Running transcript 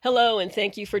Hello, and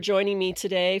thank you for joining me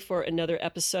today for another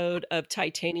episode of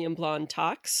Titanium Blonde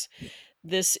Talks.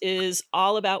 This is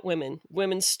all about women,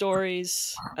 women's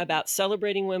stories, about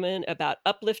celebrating women, about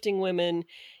uplifting women,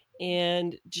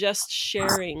 and just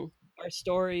sharing our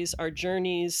stories, our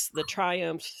journeys, the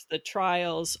triumphs, the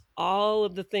trials, all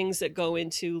of the things that go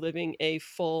into living a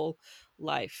full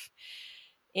life.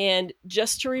 And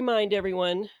just to remind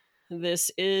everyone, this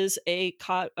is a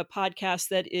podcast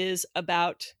that is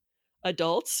about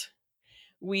adults.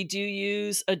 We do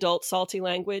use adult salty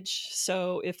language,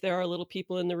 so if there are little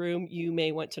people in the room, you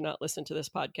may want to not listen to this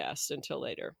podcast until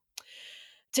later.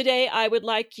 Today, I would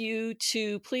like you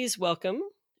to please welcome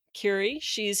Curie.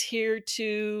 She's here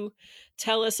to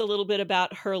tell us a little bit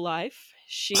about her life.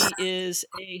 She is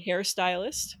a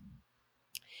hairstylist,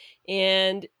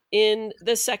 and in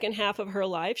the second half of her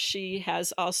life, she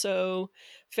has also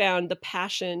found the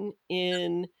passion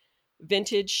in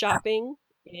vintage shopping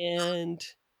and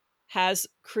has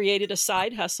created a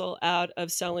side hustle out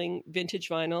of selling vintage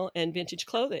vinyl and vintage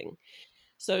clothing.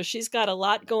 So she's got a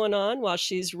lot going on while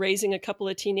she's raising a couple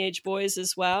of teenage boys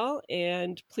as well.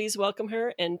 And please welcome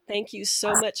her. And thank you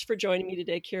so much for joining me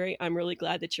today, Curie. I'm really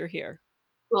glad that you're here.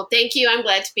 Well, thank you. I'm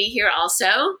glad to be here also.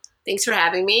 Thanks for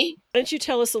having me. Why don't you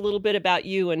tell us a little bit about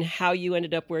you and how you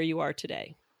ended up where you are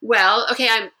today? Well, okay,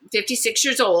 I'm 56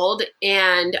 years old,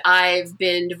 and I've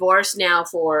been divorced now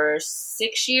for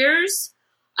 6 years.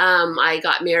 I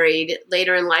got married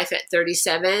later in life at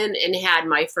 37 and had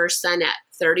my first son at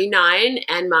 39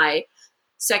 and my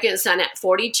second son at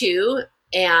 42,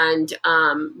 and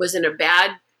was in a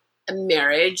bad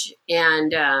marriage,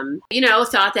 and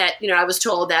thought that I was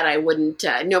told that I wouldn't,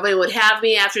 nobody would have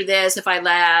me after this if I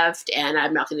left, and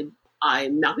I'm not going to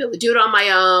be able to do it on my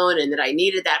own, and that I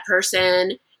needed that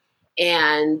person.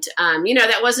 And,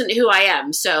 that wasn't who I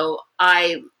am. So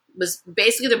I was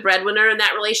basically the breadwinner in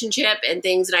that relationship and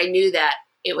things, that I knew that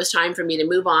it was time for me to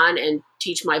move on and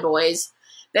teach my boys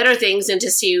better things than to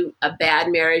see a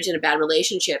bad marriage and a bad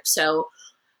relationship. So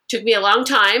it took me a long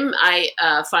time. I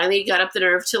finally got up the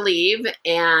nerve to leave,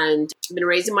 and I've been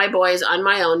raising my boys on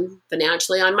my own,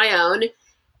 financially on my own,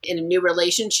 in a new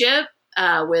relationship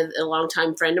with a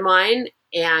longtime friend of mine.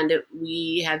 And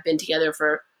we have been together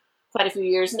for quite a few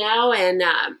years now, and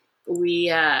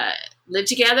we live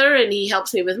together, and he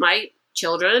helps me with my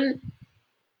children.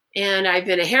 And I've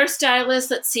been a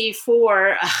hairstylist,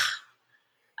 for,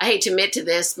 I hate to admit to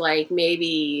this, like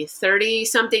maybe 30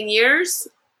 something years,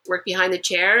 work behind the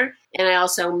chair. And I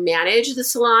also manage the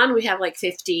salon. We have like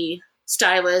 50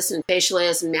 stylists and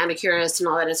facialists and manicurists and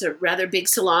all that. It's a rather big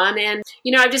salon. And,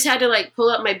 I've just had to like pull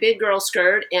up my big girl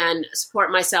skirt and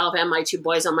support myself and my two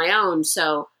boys on my own.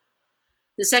 So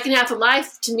the second half of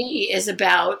life to me is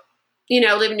about,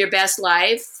 living your best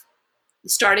life,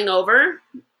 starting over,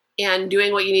 and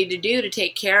doing what you need to do to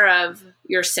take care of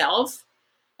yourself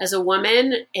as a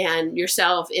woman and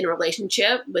yourself in a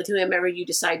relationship with whomever you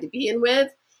decide to be in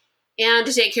with, and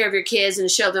to take care of your kids and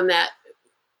show them that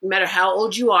no matter how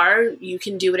old you are, you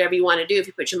can do whatever you want to do if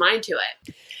you put your mind to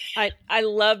it. I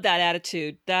love that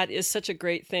attitude. That is such a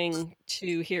great thing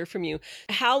to hear from you.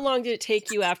 How long did it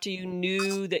take you after you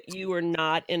knew that you were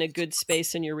not in a good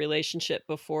space in your relationship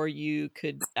before you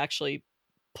could actually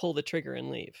pull the trigger and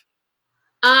leave?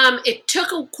 It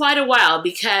took quite a while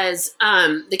because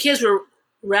the kids were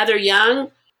rather young.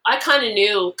 I kind of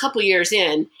knew a couple years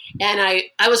in, and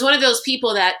I was one of those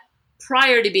people that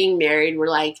prior to being married were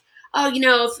like, oh,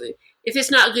 if it's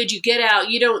not good, you get out,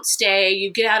 you don't stay, you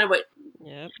get out of it.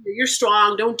 Yep. You're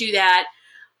strong, don't do that.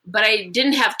 But I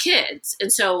didn't have kids.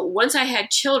 And so once I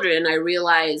had children, I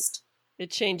realized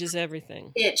it changes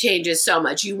everything. It changes so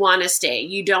much. You want to stay.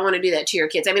 You don't want to do that to your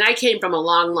kids. I mean, I came from a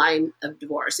long line of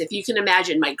divorce. If you can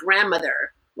imagine, my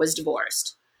grandmother was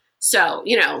divorced. So,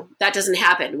 that doesn't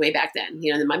happen way back then.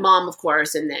 Then my mom, of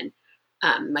course, and then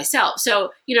myself.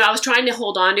 So, I was trying to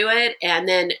hold on to it. And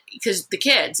then because the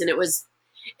kids, and it was,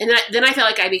 and then I felt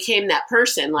like I became that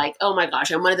person, like, oh my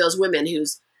gosh, I'm one of those women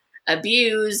who's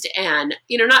abused, and,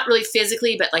 not really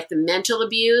physically, but like the mental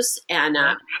abuse. And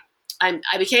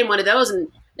I became one of those, and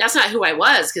that's not who I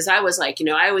was, because I was like,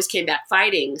 I always came back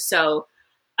fighting. So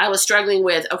I was struggling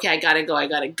with, okay, I gotta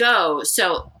go.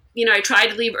 So, I tried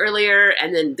to leave earlier,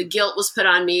 and then the guilt was put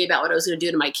on me about what I was going to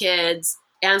do to my kids.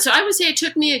 And so I would say it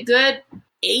took me a good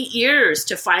 8 years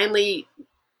to finally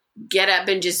get up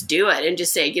and just do it, and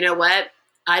just say, you know what?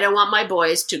 I don't want my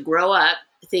boys to grow up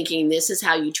thinking this is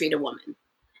how you treat a woman.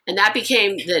 And that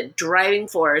became the driving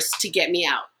force to get me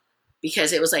out,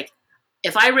 because it was like,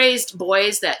 if I raised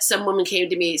boys that some woman came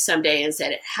to me someday and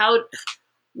said,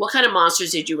 what kind of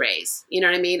monsters did you raise? You know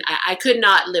what I mean? I could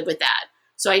not live with that.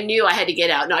 So I knew I had to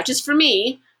get out, not just for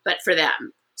me, but for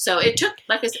them. So it took,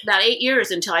 like I said, about 8 years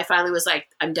until I finally was like,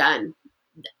 I'm done.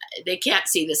 They can't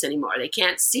see this anymore. They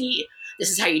can't see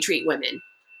this is how you treat women.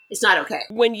 It's not okay.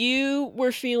 When you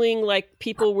were feeling like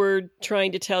people were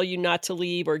trying to tell you not to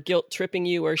leave or guilt tripping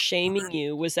you or shaming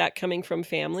you, was that coming from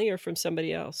family or from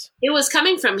somebody else? It was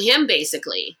coming from him,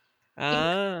 basically.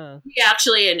 Ah. He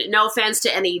actually, and no offense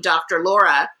to any Dr.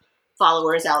 Laura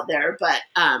followers out there, but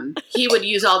he would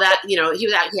use all that. You know,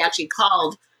 he actually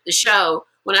called the show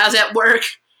when I was at work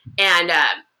and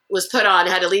was put on.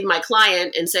 I had to leave my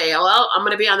client and say, "Oh, well, I'm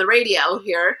going to be on the radio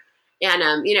here."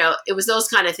 And, you know, it was those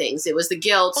kind of things. It was the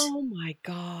guilt. Oh, my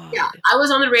God. Yeah. I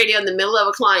was on the radio in the middle of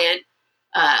a client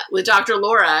with Dr.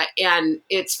 Laura. And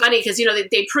it's funny because, you know,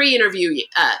 they pre-interview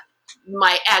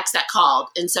my ex that called.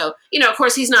 And so, you know, of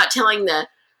course, he's not telling the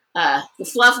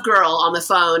fluff girl on the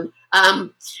phone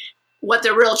what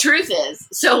the real truth is.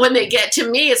 So when they get to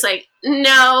me, it's like,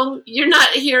 no, you're not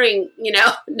hearing, you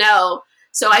know, no.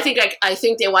 So I think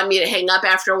they want me to hang up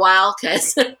after a while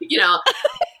because, you know,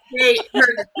 they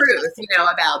heard the truth, you know,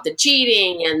 about the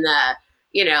cheating and the,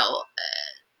 you know,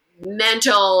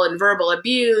 mental and verbal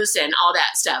abuse and all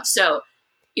that stuff. So,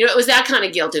 you know, it was that kind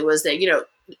of guilt. It was that, you know,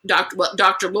 what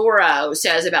Dr. Laura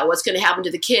says about what's going to happen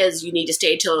to the kids. You need to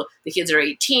stay till the kids are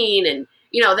 18. And,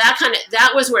 you know,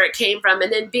 that was where it came from. And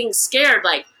then being scared,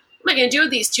 like, what am I going to do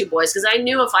with these two boys? Because I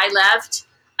knew if I left,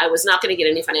 I was not going to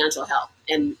get any financial help.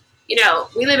 And, you know,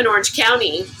 we live in Orange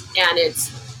County and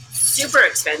it's super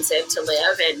expensive to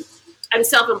live, and I'm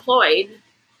self-employed,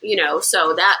 you know,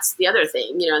 so that's the other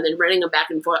thing, you know, and then running them back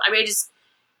and forth. I mean,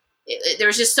 there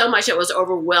was just so much that was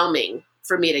overwhelming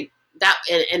for me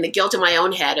and the guilt in my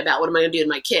own head about what am I going to do with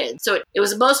my kids. So it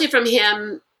was mostly from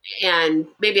him and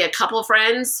maybe a couple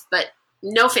friends, but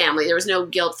no family. There was no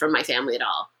guilt from my family at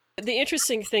all. The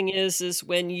interesting thing is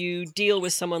when you deal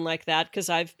with someone like that, because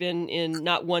I've been in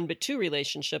not one but two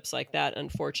relationships like that,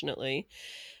 unfortunately,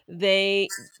 they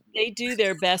do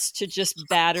their best to just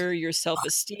batter your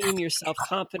self-esteem, your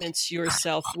self-confidence, your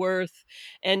self-worth,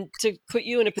 and to put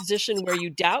you in a position where you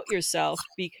doubt yourself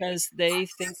because they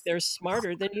think they're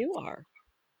smarter than you are.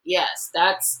 Yes,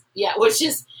 which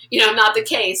is, you know, not the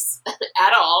case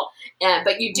at all.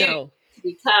 But you do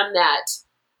become that.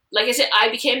 Like I said, I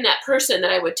became that person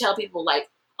that I would tell people like,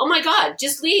 oh my God,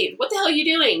 just leave. What the hell are you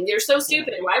doing? You're so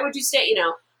stupid. Why would you stay? You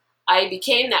know, I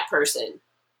became that person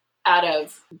out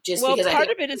of just because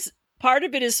part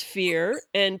of it is fear,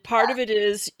 and part of it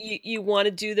is you want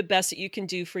to do the best that you can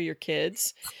do for your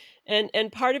kids.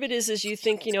 And part of it is you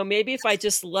think, you know, maybe if I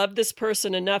just love this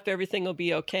person enough, everything will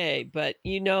be okay. But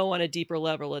you know, on a deeper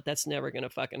level, that's never going to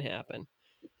fucking happen.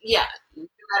 Yeah. No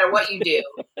matter what you do,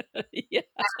 yeah.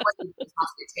 No matter what you do, it's not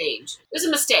going to change. It was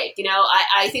a mistake. You know,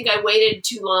 I think I waited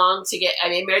too long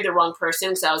I married the wrong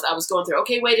person. So I was going through,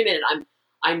 okay, wait a minute.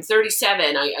 I'm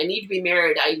 37. I need to be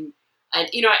married.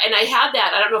 You know, and I had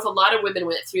that. I don't know if a lot of women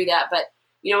went through that, but,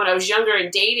 you know, when I was younger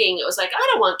and dating, it was like, I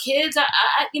don't want kids.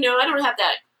 You know, I don't have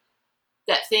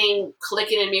that thing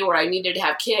clicking in me where I needed to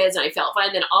have kids, and I felt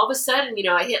fine. Then all of a sudden, you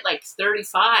know, I hit like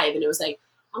 35 and it was like,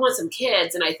 I want some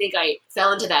kids. And I think I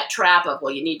fell into that trap of,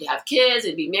 well, you need to have kids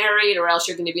and be married or else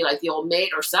you're going to be like the old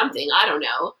mate or something. I don't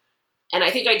know. And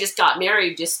I think I just got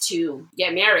married just to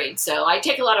get married. So I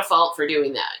take a lot of fault for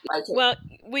doing that. Well,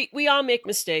 we all make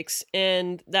mistakes,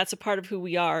 and that's a part of who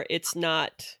we are. It's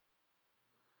not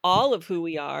all of who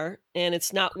we are, and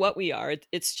it's not what we are.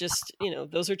 It's just, you know,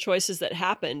 those are choices that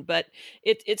happen. But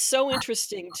it's so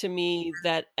interesting to me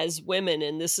that as women,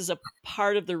 and this is a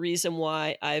part of the reason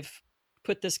why I've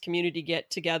put this community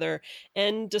get together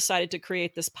and decided to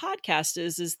create this podcast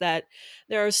is that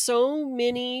there are so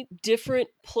many different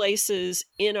places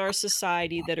in our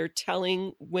society that are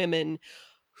telling women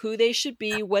who they should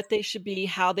be, what they should be,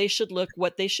 how they should look,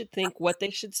 what they should think, what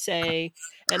they should say,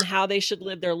 and how they should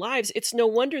live their lives. It's no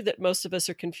wonder that most of us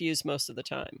are confused most of the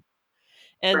time.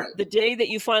 And Right. The day that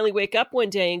you finally wake up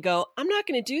one day and go, I'm not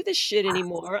going to do this shit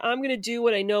anymore. I'm going to do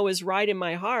what I know is right in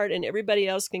my heart, and everybody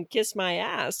else can kiss my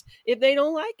ass if they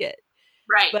don't like it.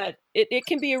 Right. But it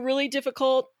can be a really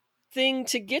difficult thing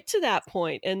to get to that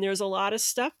point, and there's a lot of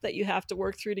stuff that you have to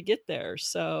work through to get there.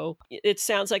 So it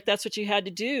sounds like that's what you had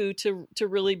to do to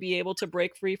really be able to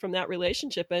break free from that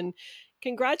relationship. And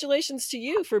congratulations to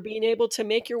you for being able to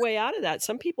make your way out of that.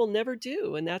 Some people never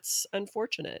do, and that's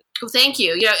unfortunate. Well, thank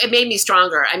you. You know, it made me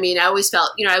stronger. I mean, I always felt,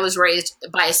 you know, I was raised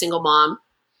by a single mom.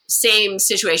 Same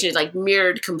situation, like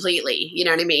mirrored completely. You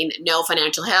know what I mean? No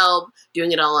financial help,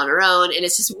 doing it all on her own. And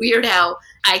it's just weird how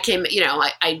I came, you know,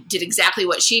 I did exactly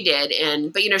what she did.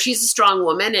 But, you know, she's a strong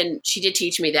woman, and she did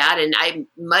teach me that. And I'm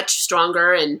much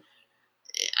stronger, and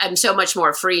I'm so much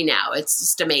more free now. It's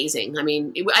just amazing. I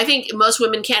mean, I think most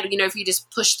women can't, you know, if you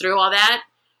just push through all that,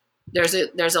 there's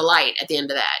a light at the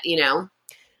end of that, you know?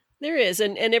 There is,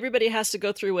 and everybody has to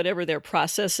go through whatever their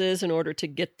process is in order to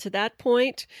get to that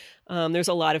point. There's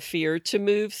a lot of fear to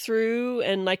move through,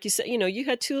 and like you said, you know, you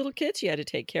had 2 little kids you had to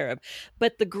take care of.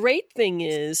 But the great thing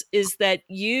is that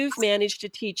you've managed to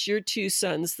teach your 2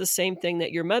 sons the same thing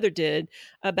that your mother did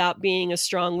about being a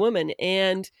strong woman.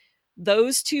 And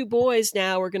those 2 boys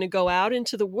now are going to go out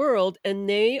into the world, and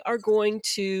they are going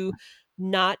to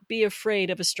not be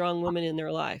afraid of a strong woman in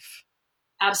their life.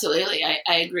 Absolutely.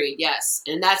 I agree. Yes.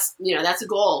 And that's, you know, that's a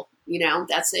goal, you know,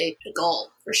 that's a goal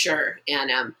for sure.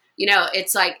 And, you know,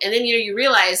 it's like, and then, you know, you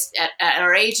realize at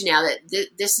our age now that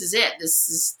this is it. This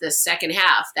is the second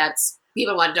half. That's,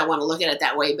 people don't want to look at it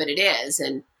that way, but it is.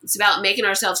 And it's about making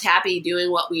ourselves happy, doing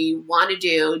what we want to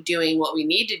do, doing what we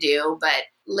need to do, but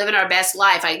living our best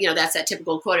life. You know, that's that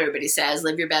typical quote everybody says,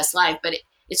 live your best life. But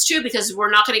it's true, because we're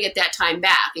not going to get that time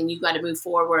back, and you've got to move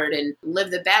forward and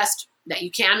live the best that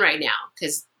you can right now,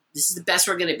 because this is the best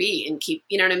we're going to be, and keep,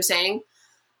 you know what I'm saying?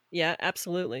 Yeah,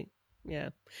 absolutely. Yeah.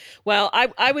 Well,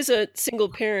 I was a single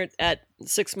parent at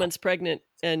 6 months pregnant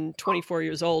and 24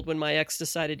 years old when my ex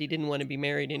decided he didn't want to be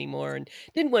married anymore and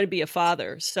didn't want to be a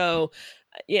father. So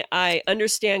yeah, I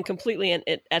understand completely. And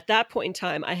at that point in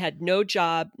time, I had no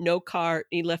job, no car.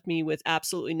 He left me with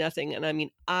absolutely nothing. And I mean,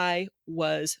 I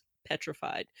was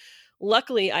petrified.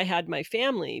 Luckily, I had my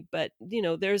family, but you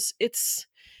know,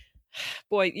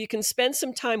 boy, you can spend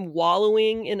some time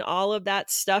wallowing in all of that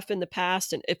stuff in the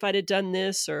past. And if I'd have done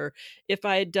this, or if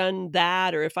I had done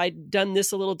that, or if I'd done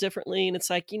this a little differently. And it's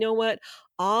like, you know what?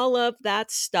 All of that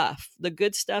stuff, the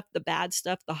good stuff, the bad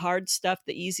stuff, the hard stuff,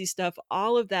 the easy stuff,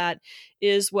 all of that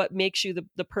is what makes you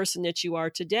the person that you are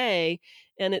today.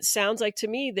 And it sounds like to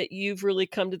me that you've really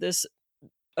come to this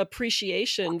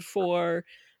appreciation for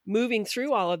moving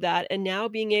through all of that and now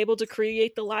being able to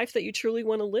create the life that you truly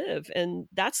want to live. And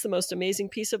that's the most amazing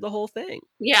piece of the whole thing.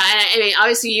 Yeah. And I mean,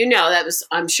 obviously, you know, that was,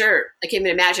 I'm sure, I can't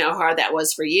even imagine how hard that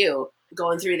was for you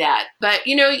going through that. But,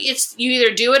 you know, it's, you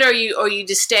either do it, or you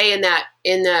just stay in that,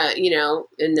 in the, you know,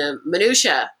 in the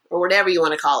minutia, or whatever you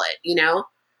want to call it, you know?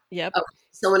 Yep.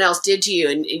 Someone else did to you,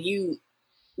 and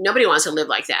nobody wants to live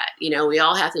like that. You know, we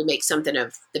all have to make something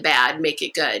of the bad, make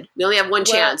it good. We only have one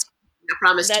chance. I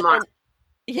promise tomorrow.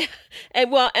 Yeah.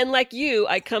 And like you,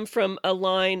 I come from a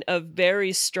line of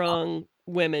very strong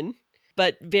women,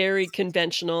 but very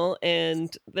conventional. And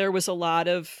there was a lot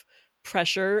of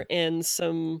pressure and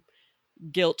some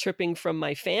guilt tripping from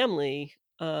my family.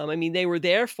 I mean, they were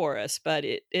there for us, but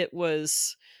there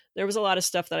was a lot of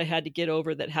stuff that I had to get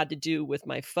over that had to do with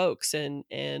my folks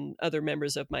and other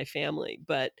members of my family.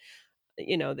 But,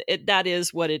 you know, that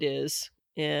is what it is.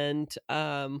 And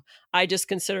I just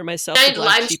consider myself the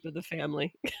black sheep of the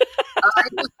family.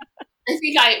 I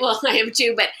think I am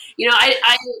too, but you know,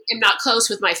 I am not close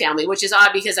with my family, which is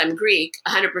odd because I'm Greek,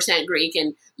 100% Greek,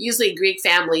 and usually Greek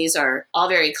families are all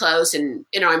very close, and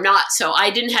you know, I'm not. So I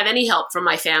didn't have any help from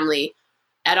my family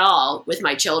at all with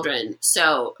my children.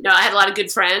 So no, I had a lot of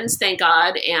good friends, thank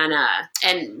God,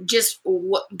 and just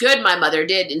what good my mother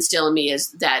did instill in me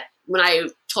is that when I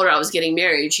told her I was getting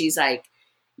married, she's like,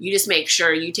 you just make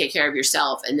sure you take care of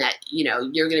yourself, and that, you know,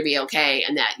 you're going to be okay,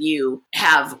 and that you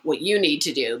have what you need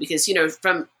to do. Because, you know,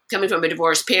 from coming from a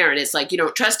divorced parent, it's like, you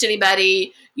don't trust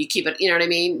anybody, you keep it, you know what I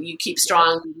mean? You keep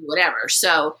strong, whatever.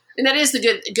 So, and that is the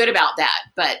good about that.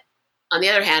 But on the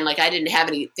other hand, like, I didn't have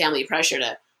any family pressure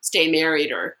to stay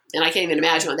married, and I can't even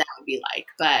imagine what that would be like.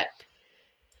 But,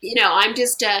 you know, I'm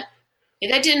just,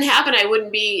 if that didn't happen, I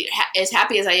wouldn't be as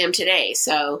happy as I am today.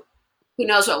 So who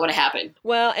knows what would have happened?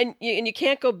 Well, and you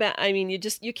can't go back. I mean,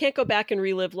 you can't go back and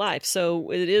relive life.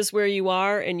 So it is where you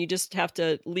are, and you just have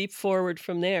to leap forward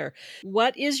from there.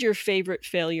 What is your favorite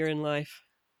failure in life?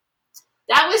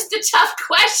 That was the tough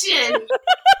question.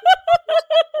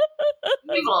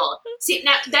 People. See,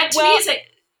 now that to me is a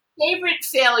favorite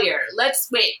failure. Let's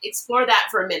explore that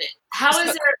for a minute. How is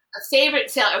there a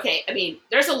favorite failure? Okay, I mean,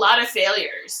 there's a lot of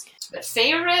failures, but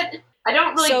favorite? I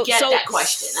don't really get that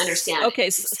question. Understand?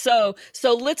 Okay, so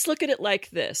let's look at it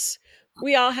like this.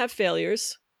 We all have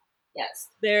failures.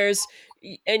 Yes.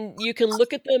 And you can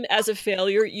look at them as a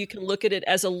failure. You can look at it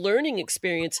as a learning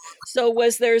experience. So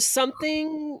was there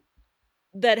something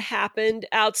that happened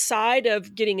outside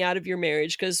of getting out of your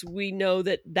marriage? Because we know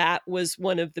that was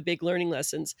one of the big learning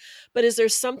lessons. But is there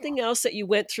something else that you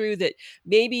went through that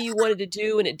maybe you wanted to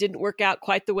do and it didn't work out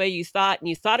quite the way you thought, and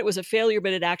you thought it was a failure,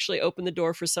 but it actually opened the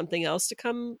door for something else to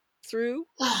come through?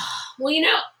 Well, you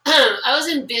know, I was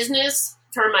in business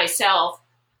for myself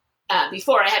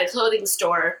before. I had a clothing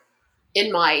store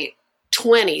in my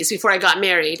 20s before I got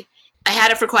married. I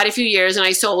had it for quite a few years, and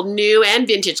I sold new and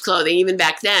vintage clothing even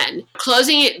back then.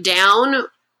 Closing it down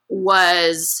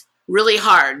was really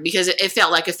hard because it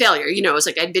felt like a failure. You know, it was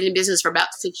like I'd been in business for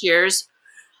about 6 years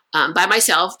by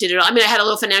myself. Did it all. I mean, I had a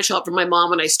little financial help from my mom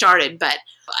when I started, but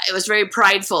it was very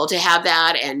prideful to have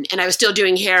that. And I was still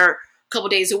doing hair a couple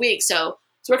days a week. So I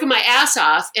was working my ass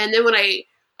off. And then when I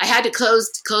had to close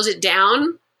it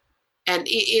down, and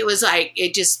it was like,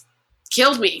 it just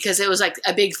killed me because it was like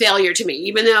a big failure to me,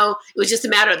 even though it was just a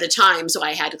matter of the time. So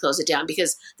I had to close it down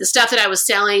because the stuff that I was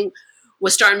selling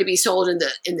was starting to be sold in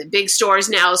the big stores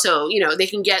now. So, you know, they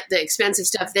can get the expensive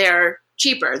stuff there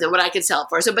cheaper than what I could sell it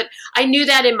for. So, but I knew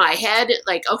that in my head,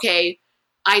 like, okay,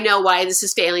 I know why this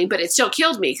is failing, but it still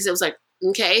killed me because it was like,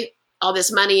 okay, all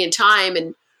this money and time,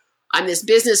 and I'm this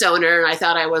business owner, and I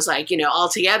thought I was like, you know, all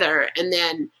together, and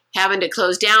then having to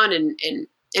close down and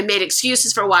made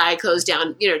excuses for why I closed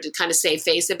down, you know, to kind of save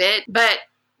face a bit. But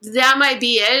that might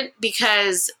be it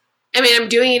because, I mean, I'm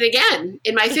doing it again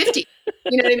in my 50s.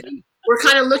 You know what I mean? We're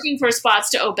kind of looking for spots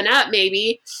to open up,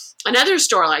 maybe another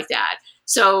store like that.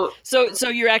 So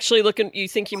you're actually looking, you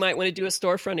think you might want to do a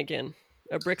storefront again,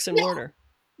 a bricks and mortar?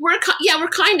 We're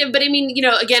kind of, but I mean, you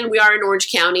know, again, we are in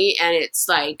Orange County and it's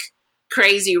like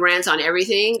crazy rents on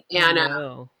everything and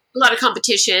a lot of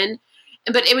competition.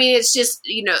 But I mean, it's just,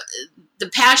 you know, the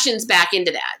passion's back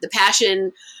into that. The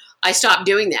passion, I stopped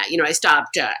doing that. You know, I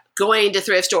stopped going to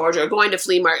thrift stores or going to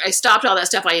flea market. I stopped all that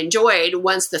stuff I enjoyed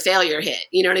once the failure hit.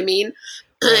 You know what I mean?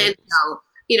 Right. And so,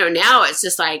 you know, now it's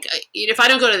just like, if I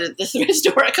don't go to the thrift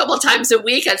store a couple of times a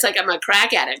week, it's like I'm a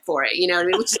crack addict for it. You know what I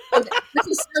mean? Which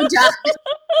is so dumb.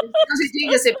 It's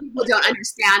ridiculous if people don't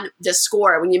understand the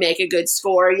score when you make a good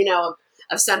score, you know,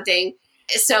 of something.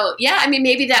 So, yeah, I mean,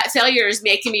 maybe that failure is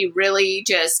making me really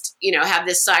just, you know, have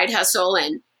this side hustle.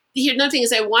 And another thing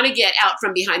is I want to get out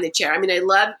from behind the chair. I mean, I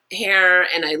love hair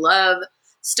and I love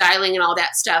styling and all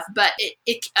that stuff, but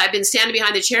I've been standing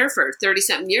behind the chair for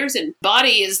 30-something years and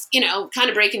body is, you know, kind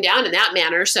of breaking down in that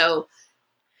manner. So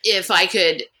if I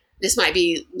could, this might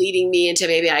be leading me into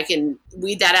maybe I can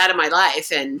weed that out of my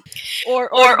life and or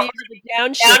be able to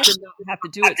downshift and not have to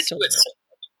do it so much.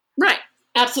 Right.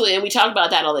 Absolutely. And we talk about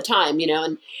that all the time, you know,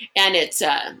 and it's,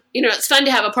 you know, it's fun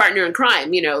to have a partner in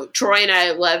crime. You know, Troy and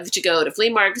I love to go to flea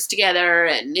markets together.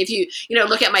 And if you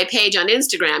look at my page on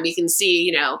Instagram, you can see,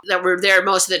 you know, that we're there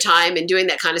most of the time and doing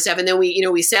that kind of stuff. And then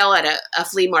we sell at a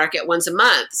flea market once a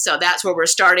month. So that's where we're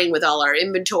starting with all our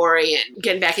inventory and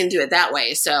getting back into it that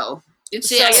way. So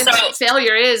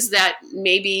failure is that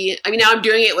maybe, I mean, now I'm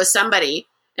doing it with somebody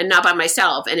and not by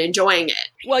myself and enjoying it.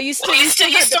 Well, you still have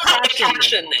the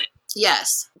passion.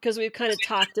 Yes. Because we've kind of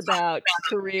talked about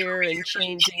career and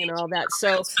changing and all that.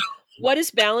 So what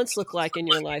does balance look like in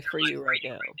your life for you right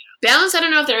now? Balance? I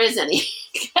don't know if there is any.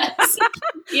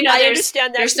 You know, I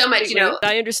understand that. There's so much, you know.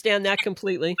 I understand that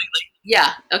completely.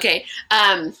 Yeah. Okay.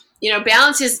 You know,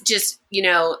 balance is just, you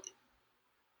know,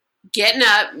 getting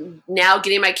up now,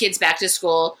 getting my kids back to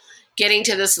school, getting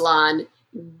to the salon,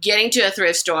 getting to a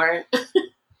thrift store.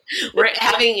 We're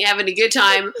having a good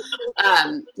time,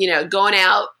 you know, going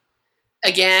out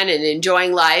again and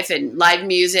enjoying life and live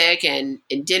music and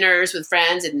dinners with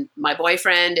friends and my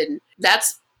boyfriend. And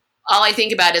that's all I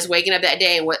think about is waking up that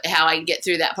day and how I get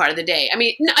through that part of the day. I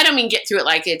mean, I don't mean get through it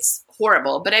like it's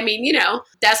horrible, but I mean, you know,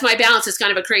 that's my balance. It's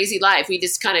kind of a crazy life. We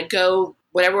just kind of go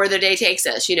whatever the day takes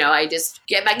us. You know, I just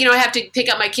get back, you know, I have to pick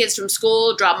up my kids from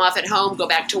school, drop them off at home, go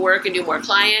back to work and do more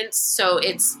clients. So I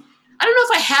don't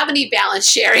know if I have any balance,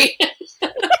 Sherry.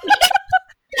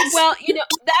 Well, you know,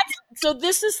 so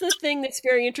this is the thing that's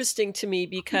very interesting to me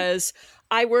because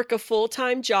I work a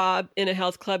full-time job in a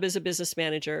health club as a business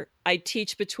manager. I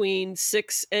teach between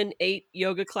 6 and 8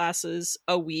 yoga classes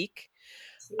a week.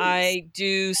 Jeez. I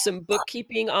do some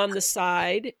bookkeeping on the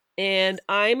side, and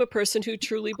I'm a person who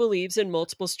truly believes in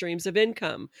multiple streams of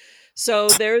income. So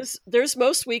there's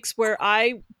most weeks where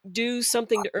I do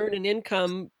something to earn an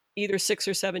income either 6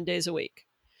 or 7 days a week.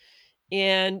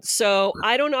 And so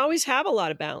I don't always have a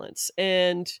lot of balance.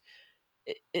 And,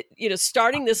 you know,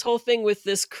 starting this whole thing with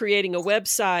this, creating a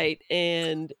website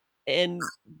and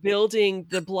building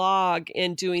the blog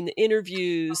and doing the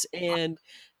interviews and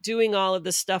doing all of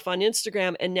this stuff on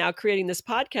Instagram and now creating this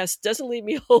podcast doesn't leave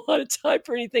me a whole lot of time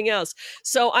for anything else.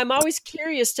 So I'm always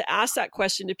curious to ask that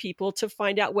question to people to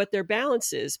find out what their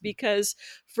balance is, because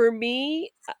for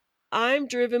me, I'm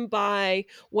driven by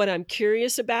what I'm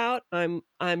curious about.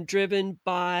 I'm driven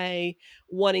by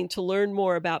wanting to learn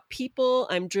more about people.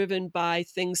 I'm driven by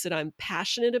things that I'm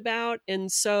passionate about.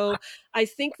 And so I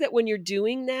think that when you're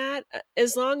doing that,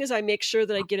 as long as I make sure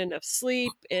that I get enough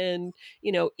sleep and,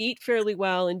 you know, eat fairly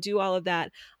well and do all of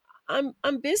that, I'm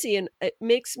busy, and it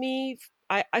makes me,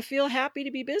 I feel happy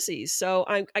to be busy. So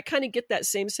I kind of get that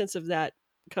same sense of that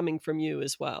coming from you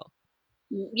as well.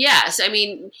 Yes, I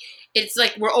mean, it's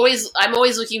like I'm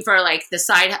always looking for like the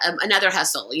side, another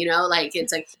hustle, like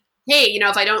it's like, hey,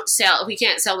 if we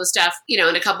can't sell the stuff, in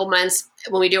a couple months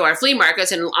when we do our flea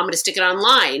markets, and I'm going to stick it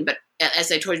online. But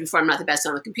as I told you before, I'm not the best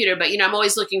on the computer, but I'm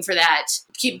always looking for that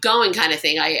keep going kind of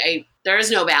thing. There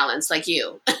is no balance like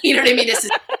you. You know what I mean? This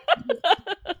is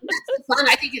fun.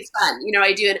 I think it's fun.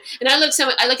 I do it, and I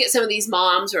look at some of these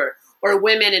moms or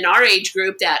women in our age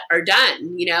group that are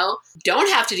done, don't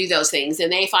have to do those things,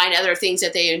 and they find other things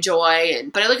that they enjoy.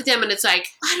 But I look at them and it's like,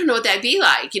 I don't know what that'd be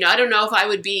like. I don't know if I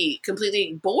would be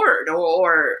completely bored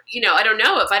or I don't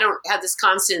know if I don't have this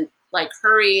constant like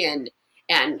hurry and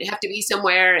have to be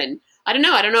somewhere. And I don't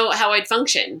know how I'd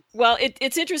function. Well,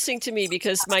 it's interesting to me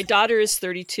because my daughter is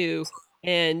 32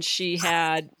 and she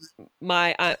had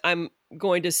I'm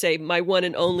going to say my one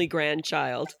and only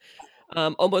grandchild.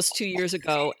 Almost 2 years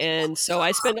ago. And so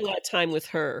I spend a lot of time with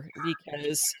her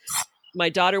because my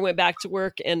daughter went back to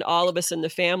work and all of us in the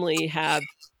family have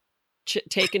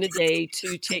taken a day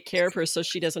to take care of her so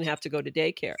she doesn't have to go to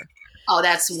daycare. Oh,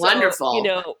 that's wonderful.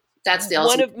 That's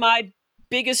one of my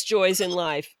biggest joys in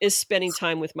life is spending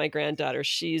time with my granddaughter.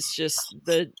 She's just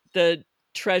the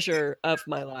treasure of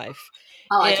my life.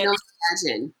 Oh, I can only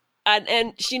imagine.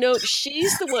 And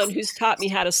she's the one who's taught me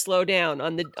how to slow down.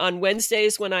 On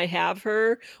Wednesdays when I have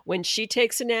her, when she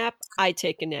takes a nap, I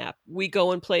take a nap. We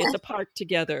go and play at the park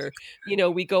together.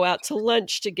 We go out to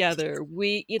lunch together.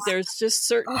 There's just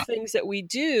certain things that we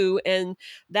do, and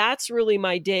that's really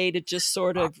my day to just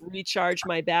sort of recharge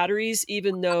my batteries,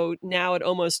 even though now at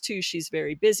almost 2 she's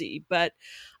very busy. But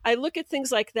I look at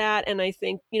things like that and I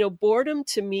think, boredom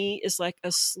to me is like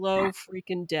a slow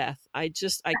freaking death. I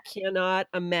cannot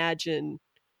imagine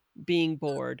being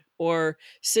bored or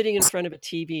sitting in front of a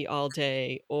TV all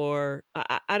day, or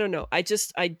I don't know.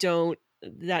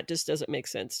 That just doesn't make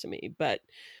sense to me. But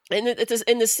in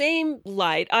the same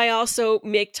light, I also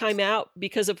make time out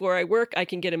because of where I work. I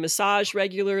can get a massage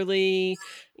regularly.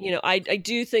 I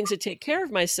do things to take care of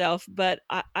myself, but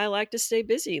I like to stay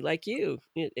busy like you.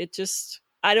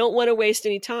 I don't want to waste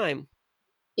any time.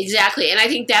 Exactly. And I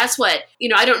think that's what,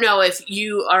 I don't know if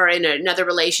you are in another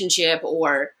relationship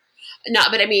or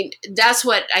not, but I mean, that's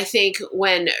what I think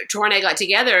when Tor and I got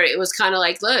together, it was kind of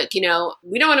like, look, we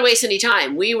don't want to waste any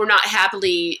time. We were not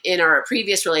happily in our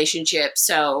previous relationship.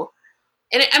 So,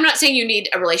 and I'm not saying you need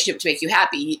a relationship to make you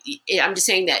happy. I'm just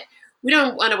saying that we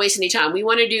don't want to waste any time. We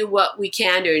want to do what we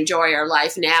can to enjoy our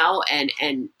life now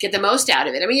and get the most out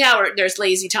of it. I mean, yeah, there's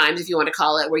lazy times, if you want to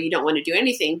call it, where you don't want to do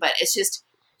anything, but it's just,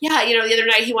 yeah, the other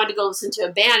night he wanted to go listen to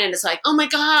a band and it's like, oh my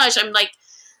gosh, I'm like,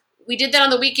 we did that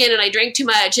on the weekend and I drank too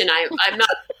much and I'm not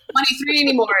 23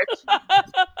 anymore. I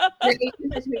ate too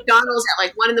much McDonald's at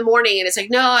like 1 a.m. and it's like,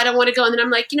 no, I don't want to go. And then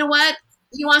I'm like, you know what?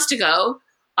 He wants to go.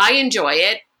 I enjoy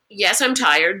it. Yes, I'm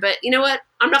tired, but you know what?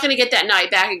 I'm not going to get that night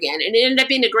back again. And it ended up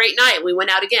being a great night. We went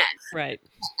out again. Right.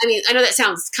 I mean, I know that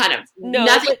sounds kind of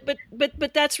nothing.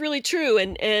 But that's really true.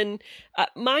 And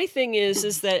my thing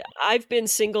is that I've been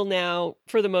single now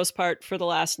for the most part for the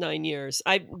last 9 years.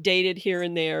 I've dated here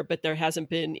and there, but there hasn't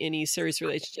been any serious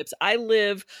relationships. I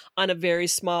live on a very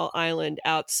small island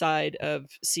outside of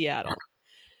Seattle,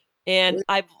 and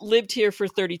I've lived here for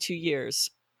 32 years.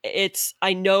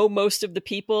 I know most of the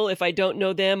people. If I don't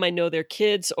know them, I know their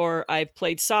kids, or I've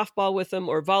played softball with them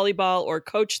or volleyball or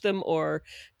coached them or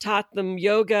taught them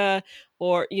yoga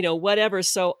or, whatever.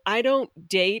 So I don't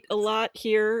date a lot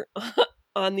here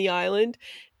on the island.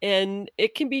 And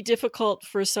it can be difficult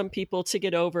for some people to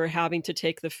get over having to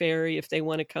take the ferry if they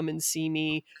want to come and see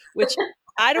me, which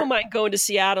I don't mind going to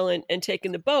Seattle and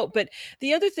taking the boat. But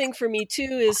the other thing for me too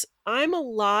is I'm a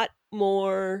lot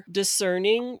more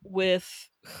discerning with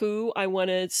who I want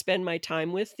to spend my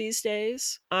time with these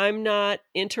days. I'm not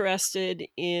interested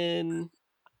in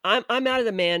I'm out of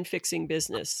the man fixing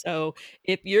business. So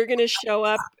if you're going to show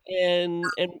up and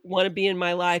want to be in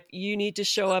my life, you need to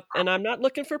show up. And I'm not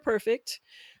looking for perfect,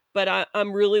 but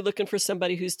I'm really looking for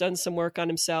somebody who's done some work on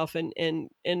himself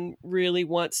and really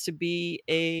wants to be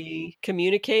a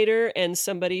communicator and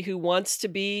somebody who wants to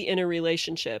be in a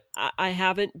relationship. I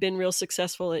haven't been real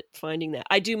successful at finding that.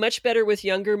 I do much better with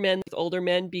younger men, with older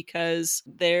men, because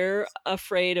they're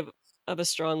afraid of a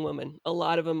strong woman. A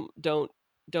lot of them don't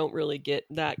really get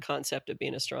that concept of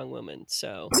being a strong woman.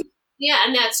 So yeah,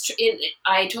 and that's true.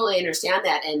 I totally understand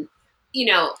that. And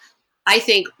I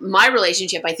think my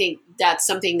relationship, I think that's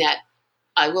something that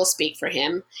I will speak for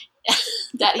him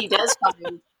that he does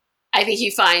find. I think he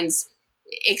finds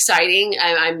exciting.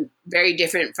 I'm very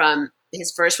different from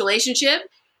his first relationship.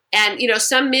 And,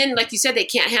 some men, like you said, they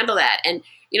can't handle that. And,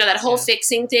 that whole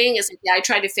fixing thing is like, yeah, I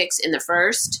tried to fix in the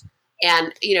first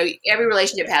And, every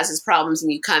relationship has its problems,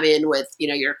 and you come in with,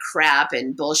 your crap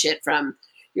and bullshit from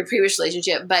your previous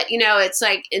relationship. But, it's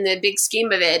like in the big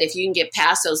scheme of it, if you can get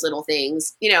past those little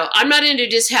things, I'm not into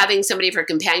just having somebody for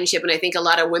companionship. And I think a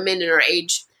lot of women in our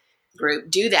age group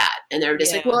do that. And they're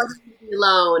just like, well, I just want to be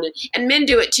alone. And men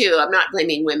do it too. I'm not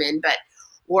blaming women, but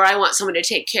or I want someone to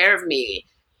take care of me.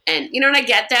 And, and I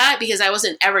get that because I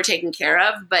wasn't ever taken care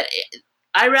of, but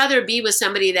I'd rather be with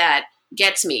somebody that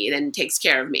gets me than takes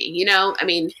care of me.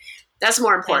 That's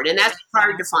more important. And that's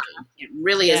hard to find. It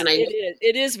really isn't.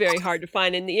 It is very hard to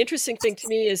find. And the interesting thing to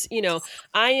me is,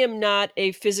 I am not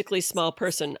a physically small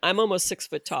person. I'm almost 6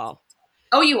 foot tall.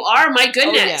 Oh, you are? My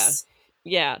goodness. Oh,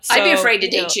 yeah. So, I'd be afraid to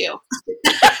date you.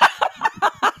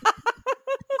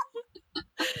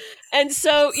 And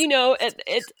so,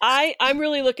 I'm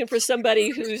really looking for somebody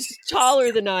who's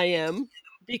taller than I am.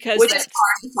 Because which is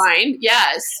hard to find,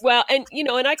 yes. Well, and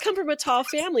and I come from a tall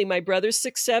family. My brother's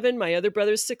 6'7", my other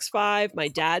brother's 6'5", my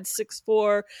dad's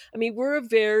 6'4". I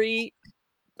mean,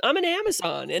 I'm an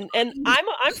Amazon, and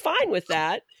I'm fine with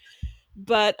that.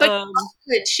 But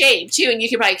good shape too, and you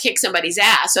can probably kick somebody's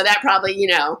ass. So that probably,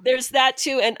 there's that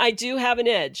too. And I do have an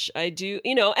edge. I do,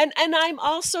 and I'm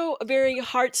also a very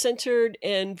heart-centered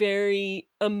and very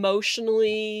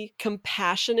emotionally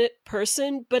compassionate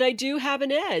person, but I do have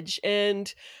an edge,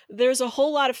 and there's a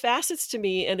whole lot of facets to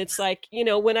me. And it's like,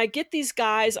 when I get these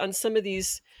guys on some of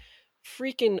these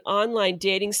freaking online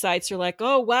dating sites are like,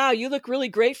 oh, wow, you look really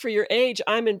great for your age.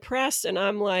 I'm impressed. And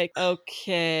I'm like,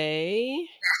 okay.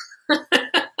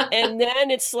 And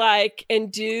then it's like,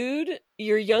 and dude,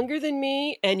 you're younger than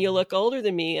me and you look older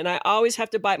than me. And I always have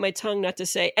to bite my tongue not to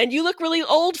say, and you look really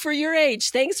old for your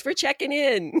age. Thanks for checking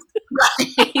in.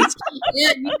 Right.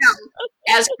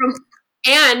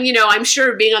 I'm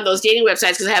sure being on those dating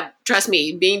websites, because trust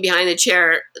me, being behind the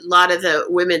chair, a lot of the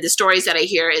women, the stories that I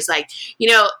hear is like,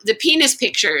 the penis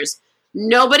pictures.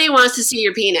 Nobody wants to see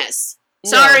your penis.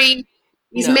 Sorry. No.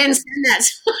 These men send that.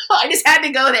 I just had to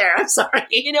go there. I'm sorry.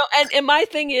 And my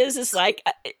thing is like,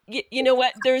 you know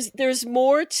what? There's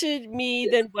more to me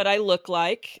than what I look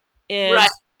like. And, right.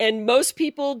 And most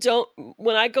people don't,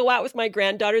 when I go out with my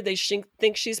granddaughter, they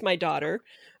think she's my daughter.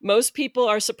 Most people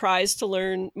are surprised to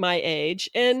learn my age.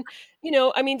 And,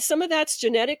 some of that's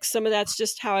genetics. Some of that's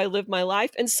just how I live my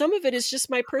life. And some of it is just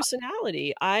my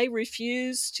personality. I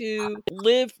refuse to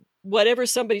live whatever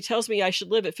somebody tells me I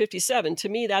should live at 57. To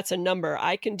me, that's a number.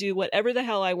 I can do whatever the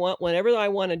hell I want, whenever I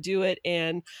want to do it.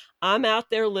 And I'm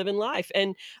out there living life.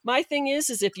 And my thing is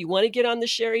if you want to get on the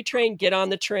Sherry train, get on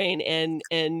the train and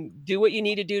do what you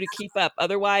need to do to keep up.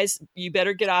 Otherwise, you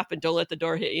better get off and don't let the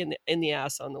door hit you in the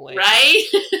ass on the way. Right?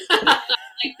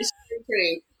 Like the Sherry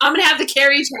train. I'm going to have the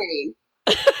Carrie train.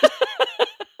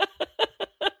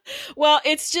 Well,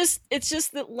 it's just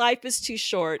that life is too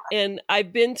short, and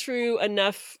I've been through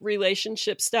enough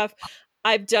relationship stuff.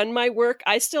 I've done my work.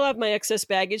 I still have my excess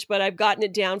baggage, but I've gotten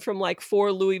it down from like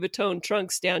 4 Louis Vuitton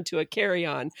trunks down to a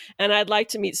carry-on. And I'd like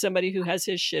to meet somebody who has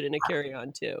his shit in a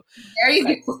carry-on too. There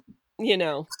you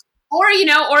go. Or,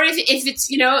 or if it's,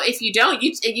 if you don't,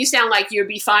 you sound like you'd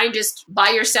be fine just by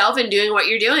yourself and doing what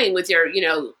you're doing with your,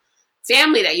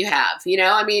 family that you have,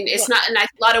 it's not, and a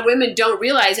lot of women don't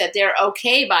realize that they're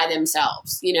okay by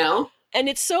themselves, And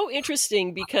it's so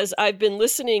interesting because I've been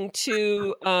listening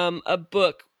to a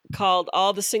book called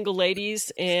All the Single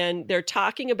Ladies, and they're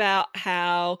talking about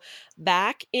how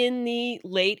back in the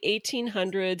late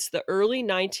 1800s, the early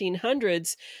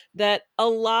 1900s, that a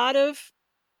lot of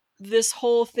this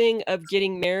whole thing of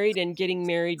getting married and getting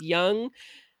married young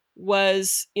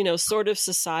was, sort of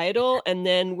societal. And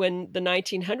then when the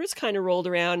 1900s kind of rolled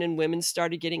around and women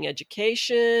started getting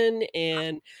education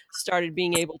and started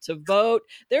being able to vote,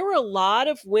 there were a lot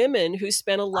of women who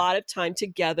spent a lot of time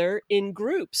together in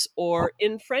groups or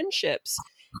in friendships.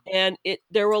 And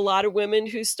there were a lot of women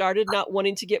who started not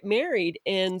wanting to get married.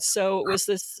 And so it was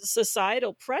this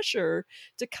societal pressure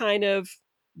to kind of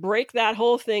break that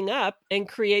whole thing up and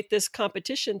create this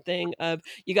competition thing of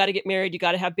you got to get married, you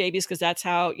got to have babies because that's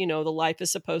how, the life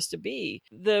is supposed to be.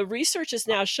 The research is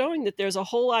now showing that there's a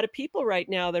whole lot of people right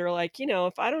now that are like,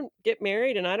 if I don't get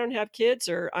married and I don't have kids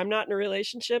or I'm not in a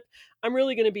relationship, I'm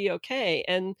really going to be okay.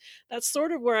 And that's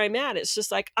sort of where I'm at. It's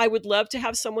just like, I would love to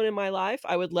have someone in my life.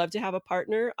 I would love to have a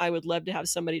partner. I would love to have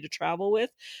somebody to travel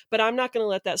with, but I'm not going to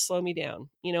let that slow me down.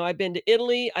 I've been to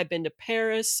Italy. I've been to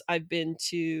Paris. I've been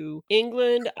to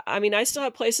England. I mean, I still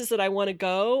have places that I want to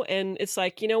go. And it's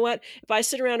like, you know what? If I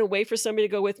sit around and wait for somebody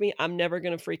to go with me, I'm never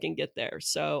going to freaking get there.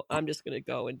 So I'm just going to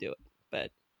go and do it. But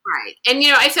right. And,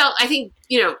 I think,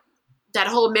 that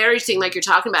whole marriage thing, like you're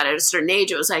talking about at a certain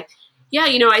age, it was like, yeah,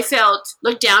 I felt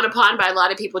looked down upon by a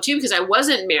lot of people too, because I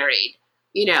wasn't married.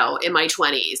 in my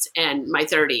 20s and my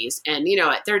 30s. And,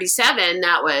 at 37,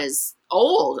 that was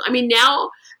old. I mean, now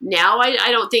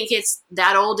I don't think it's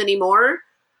that old anymore.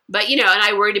 But, and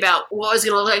I worried about what it was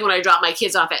going to look like when I drop my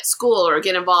kids off at school or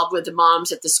get involved with the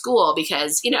moms at the school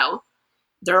because,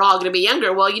 they're all going to be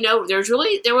younger. Well,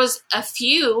 there was a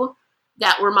few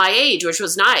that were my age, which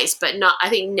was nice. But not, I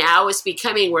think now it's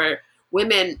becoming where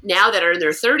women now that are in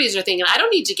their 30s are thinking, I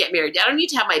don't need to get married. I don't need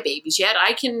to have my babies yet.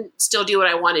 I can still do what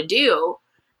I want to do.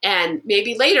 And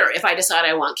maybe later, if I decide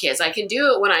I want kids, I can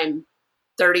do it when I'm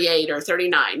 38 or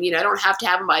 39. I don't have to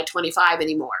have them by 25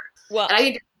 anymore. Well, and I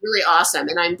think it's really awesome.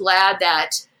 And I'm glad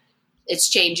that it's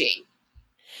changing.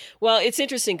 Well, it's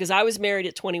interesting because I was married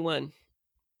at 21.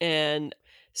 And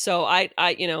so I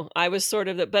was sort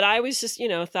of but I was just,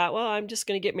 thought, well, I'm just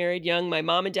going to get married young. My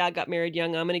mom and dad got married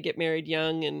young. I'm going to get married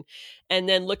young. And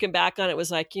then looking back on it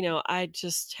was like, I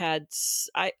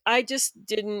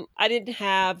didn't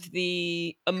have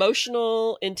the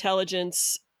emotional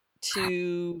intelligence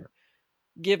to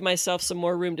give myself some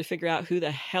more room to figure out who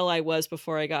the hell I was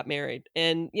before I got married.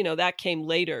 And, that came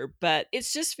later, but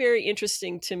it's just very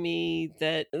interesting to me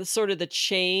that sort of the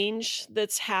change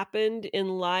that's happened in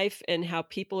life and how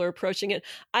people are approaching it.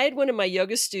 I had one of my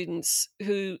yoga students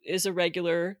who is a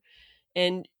regular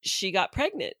and she got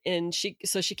pregnant and she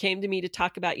came to me to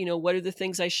talk about, what are the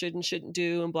things I should and shouldn't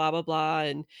do and blah, blah, blah.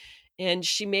 And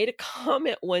she made a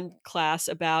comment one class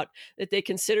about that they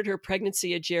considered her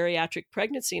pregnancy a geriatric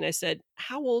pregnancy. And I said,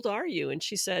 how old are you? And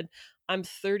she said, I'm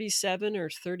 37 or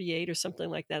 38 or something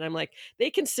like that. I'm like, they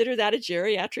consider that a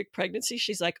geriatric pregnancy?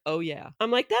 She's like, oh, yeah.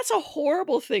 I'm like, that's a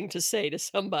horrible thing to say to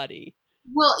somebody.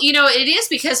 Well, it is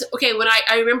because, okay, when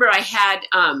I remember I had,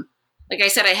 like I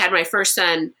said, I had my first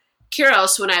son,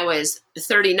 Kiros, when I was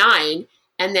 39.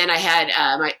 And then I had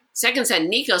my second son,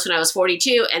 Nikos, when I was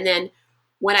 42. And then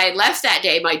when I left that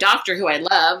day, my doctor, who I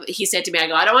love, he said to me, I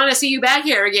don't want to see you back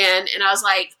here again. And I was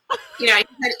like, he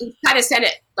kind of said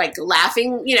it like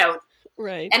laughing,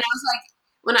 Right. And I was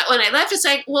like, when I left, it's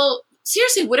like, well,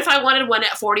 seriously, what if I wanted one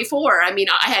at 44? I mean,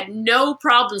 I had no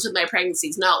problems with my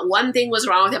pregnancies. Not one thing was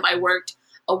wrong with them. I worked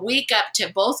a week up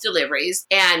to both deliveries.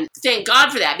 And thank God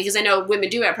for that, because I know women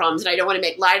do have problems and I don't want to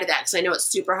make light of that because I know it's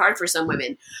super hard for some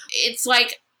women. It's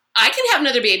like, I can have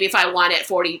another baby if I want at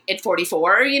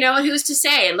 44, who's to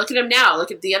say? And look at them now. Look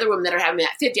at the other women that are having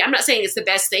at 50. I'm not saying it's the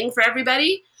best thing for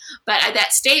everybody, but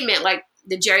that statement, like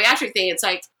the geriatric thing, it's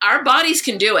like our bodies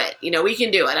can do it. We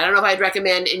can do it. I don't know if I'd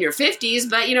recommend in your 50s,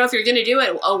 but if you're going to do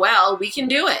it, oh, well, we can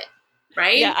do it.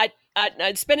 Right. Yeah.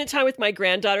 I'd spending time with my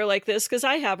granddaughter like this because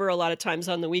I have her a lot of times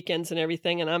on the weekends and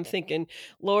everything. And I'm thinking,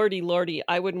 Lordy,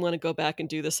 I wouldn't want to go back and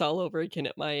do this all over again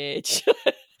at my age. No.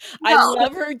 I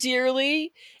love her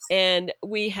dearly and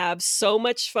we have so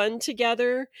much fun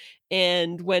together.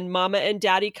 And when mama and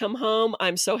daddy come home,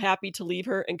 I'm so happy to leave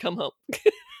her and come home.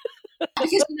 Because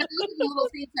those are the little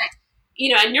things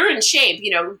like, and you're in shape,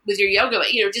 with your yoga, but,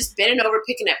 just bending over,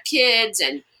 picking up kids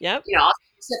and, yep.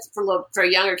 For a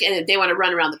younger kid, and they want to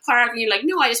run around the park and you're like,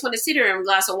 no, I just want to sit here and have a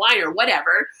glass of wine or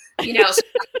whatever, so that part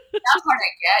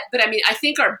I get. But I mean, I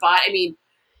think our body,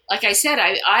 like I said,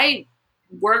 I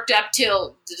worked up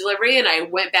till the delivery and I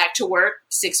went back to work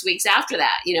 6 weeks after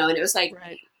that, and it was like,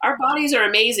 right. Our bodies are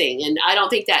amazing. And I don't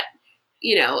think that,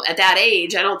 at that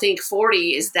age, I don't think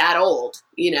 40 is that old,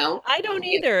 I don't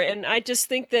either. And I just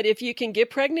think that if you can get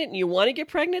pregnant and you want to get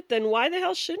pregnant, then why the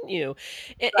hell shouldn't you?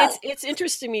 Right. It's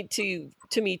interesting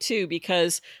to me too,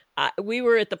 because we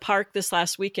were at the park this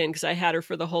last weekend because I had her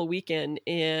for the whole weekend.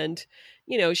 And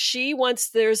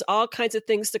there's all kinds of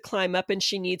things to climb up and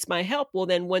she needs my help. Well,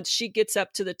 then once she gets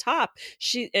up to the top,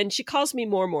 she calls me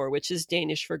Mormor, which is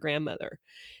Danish for grandmother.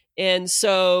 And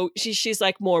so she's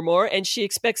like more, and she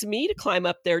expects me to climb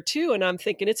up there too. And I'm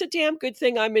thinking it's a damn good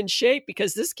thing I'm in shape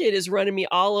because this kid is running me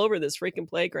all over this freaking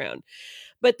playground.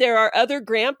 But there are other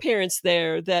grandparents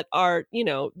there that are,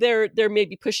 they're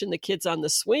maybe pushing the kids on the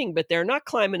swing, but they're not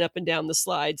climbing up and down the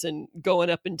slides and going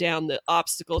up and down the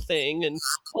obstacle thing and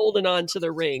holding on to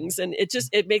the rings. And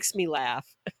it makes me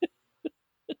laugh.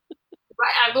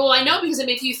 Right. Well, I know because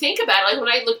if you think about it, like when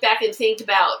I look back and think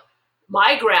about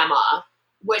my grandma,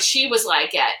 what she was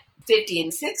like at 50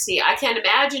 and 60, I can't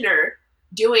imagine her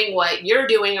doing what you're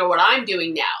doing or what I'm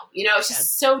doing now. It's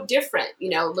just so different,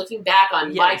 looking back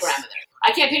on my grandmother.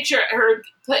 I can't picture her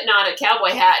putting on a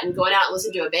cowboy hat and going out and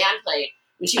listening to a band play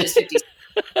when she was 50. So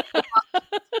different.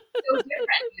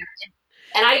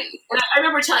 And I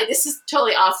remember telling, this is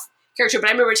totally off character, but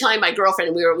I remember telling my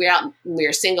girlfriend, we were out, when we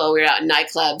were single, we were out in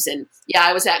nightclubs, and yeah,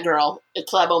 I was that girl at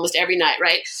club almost every night,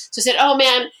 right? So I said, oh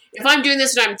man, if I'm doing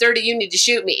this when I'm 30, you need to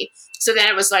shoot me. So then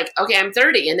it was like, okay, I'm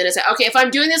 30. And then it's like, okay, if I'm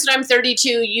doing this when I'm 32,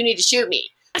 you need to shoot me.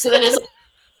 So then it's like,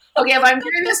 Okay, if I'm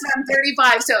doing this when I'm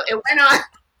 35, so it went on,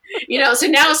 so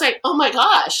now it's like, oh my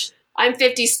gosh, I'm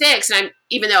 56, and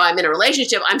even though I'm in a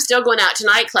relationship, I'm still going out to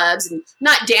nightclubs and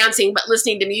not dancing, but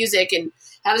listening to music and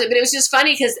having. But it was just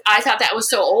funny because I thought that was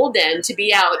so old then to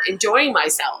be out enjoying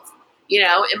myself,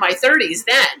 in my 30s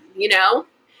then.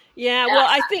 Yeah, well,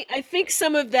 I think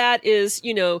some of that is,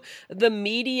 the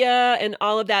media and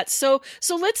all of that. So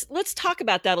let's talk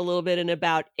about that a little bit and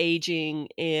about aging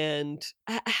and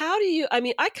how do you, I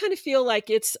mean, I kind of feel like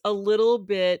it's a little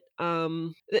bit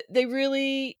they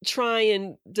really try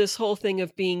and this whole thing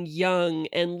of being young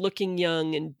and looking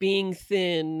young and being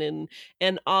thin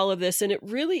and all of this, and it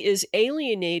really is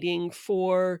alienating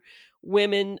for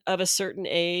women of a certain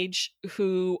age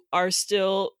who are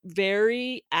still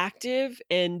very active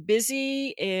and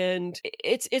busy, and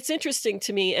it's interesting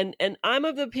to me, and I'm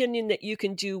of the opinion that you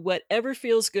can do whatever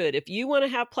feels good. If you want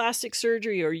to have plastic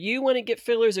surgery or you want to get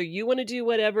fillers or you want to do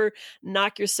whatever,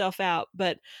 knock yourself out.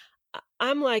 But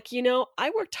I'm like,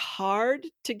 I worked hard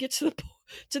to get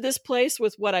to this place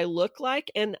with what I look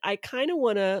like, and I kind of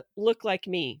want to look like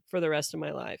me for the rest of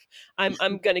my life.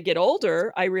 I'm going to get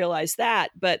older, I realize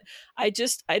that, but I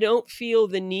don't feel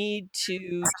the need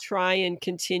to try and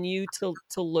continue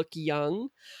to look young.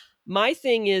 My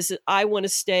thing is I want to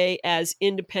stay as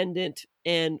independent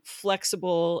and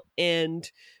flexible and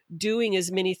doing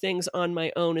as many things on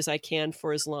my own as I can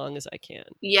for as long as I can.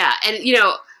 Yeah, and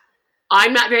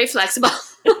I'm not very flexible.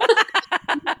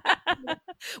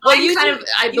 Well,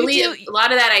 I believe a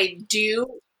lot of that I do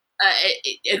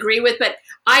agree with, but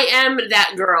I am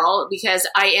that girl because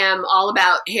I am all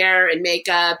about hair and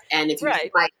makeup. And if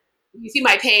you see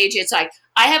my page, it's like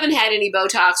I haven't had any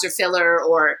Botox or filler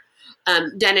or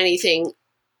done anything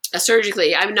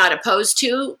surgically. I'm not opposed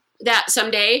to that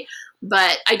someday,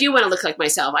 but I do want to look like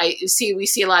myself. We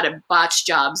see a lot of botch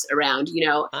jobs around,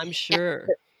 I'm sure.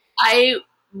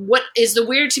 What is the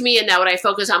weird to me, and now what I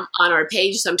focus on our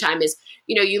page sometimes is,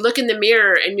 you look in the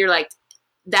mirror and you're like,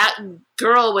 that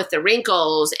girl with the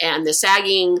wrinkles and the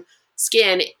sagging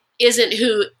skin isn't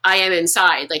who I am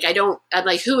inside. Like, I'm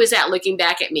like, who is that looking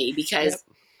back at me? Because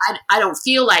I don't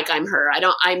feel like I'm her.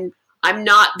 I'm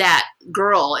not that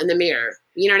girl in the mirror.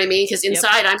 You know what I mean? Because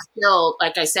inside I'm still,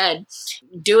 like I said,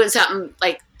 doing something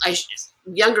like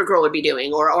younger girl would be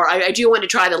doing, or I do want to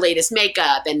try the latest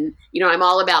makeup, and I'm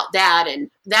all about that,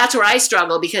 and that's where I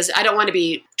struggle because I don't want to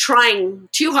be trying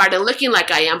too hard and looking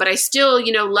like I am, but I still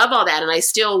love all that, and I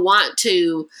still want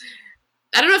to,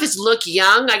 I don't know if it's look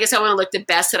young. I guess I want to look the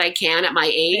best that I can at my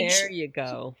age. There you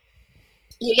go.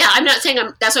 Yeah, I'm not saying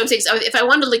that's what I'm saying. So if I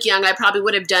wanted to look young, I probably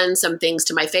would have done some things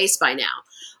to my face by now,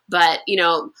 but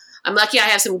I'm lucky I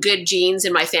have some good genes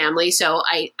in my family, so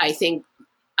I think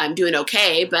I'm doing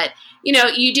okay. But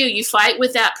you fight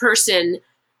with that person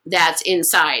that's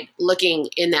inside looking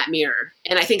in that mirror.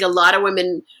 And I think a lot of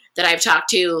women that I've talked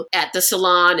to at the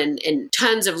salon and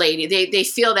tons of ladies, they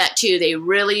feel that too. They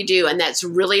really do. And that's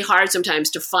really hard sometimes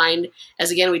to find,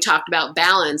 as again, we talked about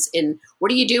balance, and what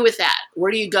do you do with that?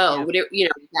 Where do you go? Yeah.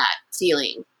 That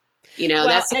feeling,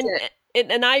 that's it.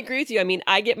 And I agree with you. I mean,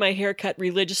 I get my hair cut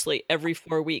religiously every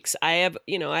 4 weeks. I have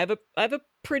a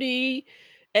pretty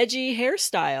edgy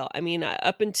hairstyle. I mean,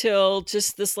 up until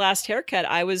just this last haircut,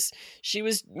 she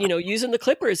was, using the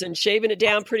clippers and shaving it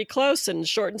down pretty close and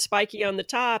short and spiky on the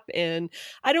top. And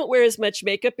I don't wear as much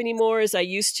makeup anymore as I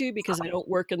used to because I don't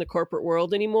work in the corporate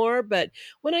world anymore. But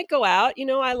when I go out,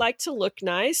 I like to look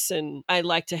nice, and I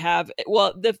like to have,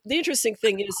 well, the interesting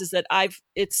thing is that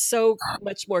it's so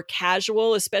much more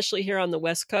casual, especially here on the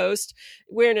West Coast,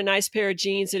 wearing a nice pair of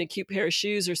jeans and a cute pair of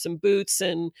shoes or some boots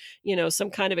and, some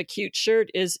kind of a cute shirt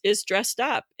is dressed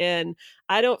up, and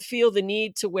I don't feel the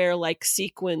need to wear like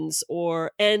sequins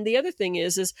and the other thing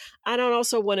is I don't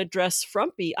also want to dress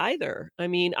frumpy either. I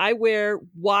mean, I wear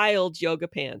wild yoga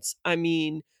pants. I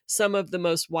mean, some of the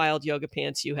most wild yoga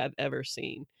pants you have ever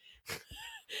seen.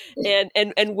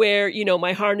 and wear,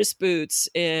 my harness boots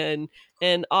and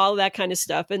all that kind of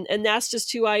stuff. And that's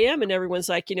just who I am. And everyone's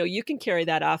like, you can carry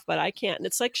that off, but I can't. And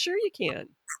it's like, sure you can.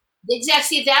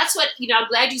 Exactly. See, that's what, I'm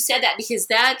glad you said that, because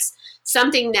that's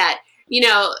something that,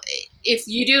 I'm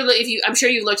sure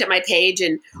you've looked at my page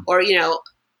or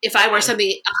if I wear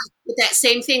something with that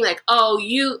same thing, like, oh,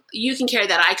 you can carry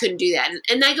that. I couldn't do that.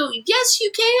 And I go, yes,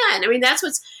 you can. I mean,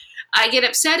 I get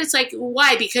upset. It's like,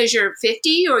 why? Because you're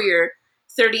 50 or you're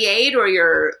 38 or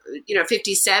you're,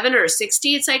 57 or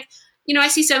 60. It's like, I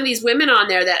see some of these women on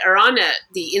there that are on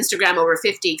the Instagram over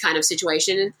 50 kind of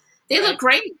situation, and they look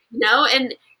great,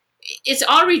 and it's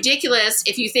all ridiculous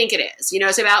if you think it is.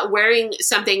 It's about wearing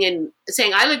something and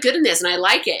saying, I look good in this and I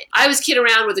like it. I was kidding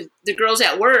around with the girls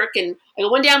at work, and I go,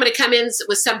 one day I'm going to come in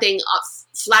with something,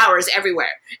 flowers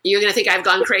everywhere. You're going to think I've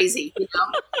gone crazy,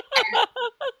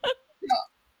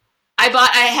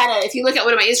 And if you look at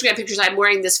one of my Instagram pictures, I'm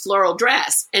wearing this floral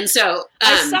dress. And so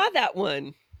I saw that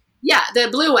one. Yeah, the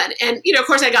blue one. And, of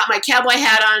course, I got my cowboy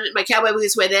hat on, my cowboy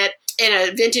boots with it, and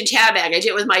a vintage handbag. I did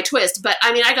it with my twist. But,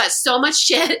 I mean, I got so much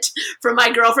shit from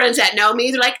my girlfriends that know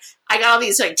me. They're like, I got all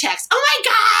these, texts. Oh, my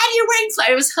God, you're wearing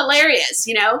flowers. It was hilarious,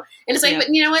 And it's like,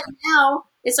 but you know what? Now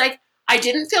it's like I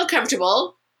didn't feel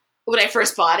comfortable when I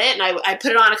first bought it. And I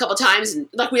put it on a couple times, and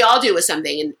like we all do with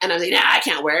something. And I was like, nah, I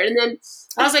can't wear it. And then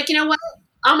I was like, you know what?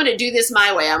 I'm going to do this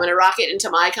my way. I'm going to rock it into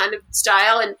my kind of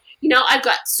style. And, I've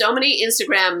got so many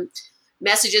Instagram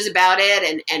messages about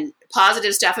it and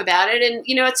positive stuff about it. And,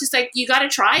 it's just like, you got to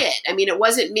try it. I mean, it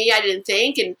wasn't me, I didn't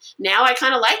think. And now I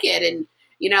kind of like it. And,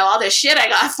 all the shit I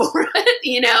got for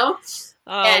it,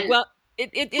 Oh, well,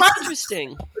 it's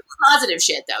interesting. Positive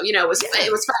shit, though, it was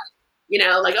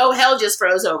fun. Like, oh, hell just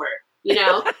froze over, And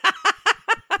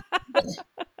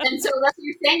so that's what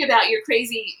you're saying about your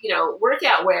crazy,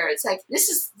 workout wear. It's like, this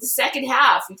is the second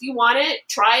half. If you want it,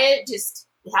 try it. Just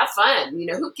have fun.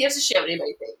 Who gives a shit what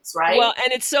anybody thinks, right? Well,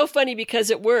 and it's so funny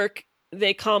because at work,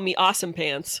 they call me Awesome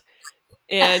Pants.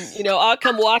 And, I'll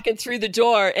come walking through the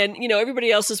door and,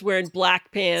 everybody else is wearing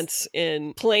black pants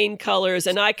and plain colors.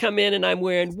 And I come in and I'm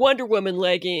wearing Wonder Woman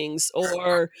leggings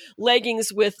or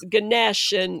leggings with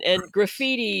Ganesh and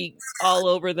graffiti all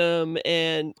over them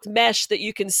and mesh that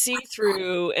you can see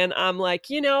through. And I'm like,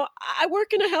 I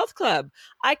work in a health club.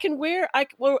 I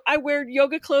wear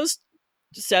yoga clothes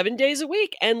 7 days a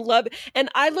week and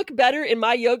I look better in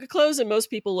my yoga clothes than most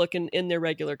people look in their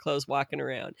regular clothes walking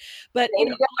around. But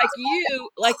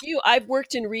like you, I've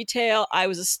worked in retail. I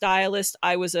was a stylist.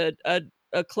 I was a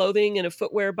clothing and a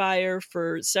footwear buyer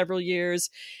for several years.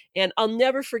 And I'll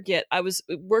never forget, I was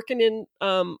working in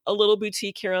a little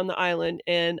boutique here on the island,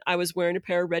 and I was wearing a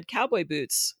pair of red cowboy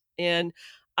boots. And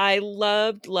I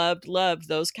loved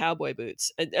those cowboy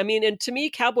boots. I mean, and to me,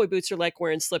 cowboy boots are like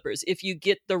wearing slippers. If you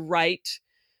get the right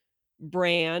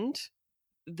brand,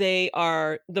 they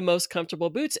are the most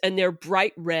comfortable boots, and they're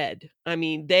bright red. I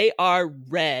mean, they are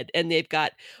red, and they've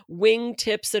got wing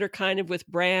tips that are kind of with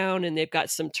brown, and they've got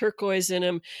some turquoise in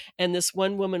them. And this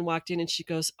one woman walked in and she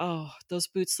goes, "Oh, those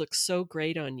boots look so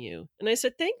great on you." And I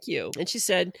said, "Thank you." And she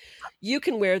said, "You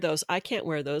can wear those. I can't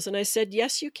wear those." And I said,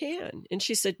 "Yes, you can." And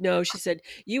she said, "No." She said,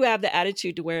 "You have the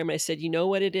attitude to wear them." I said, "You know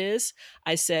what it is?"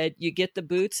 I said, "You get the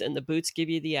boots, and the boots give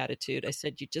you the attitude." I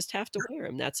said, "You just have to wear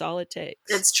them. That's all it takes."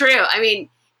 It's true. I mean,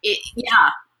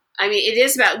 it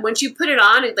is about once you put it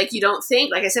on, like you don't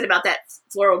think, like I said about that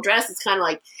floral dress, it's kind of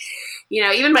like,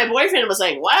 even my boyfriend was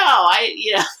like, wow,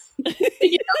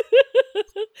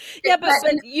 Yeah, but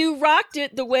you rocked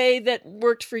it the way that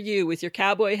worked for you with your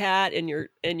cowboy hat and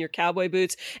your cowboy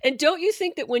boots. And don't you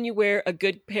think that when you wear a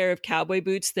good pair of cowboy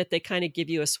boots that they kind of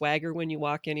give you a swagger when you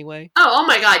walk anyway? Oh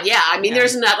my God. Yeah. I mean,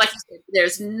 There's not, like you said,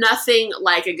 there's nothing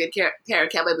like a good pair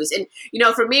of cowboy boots. And,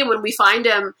 for me, when we find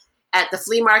them at the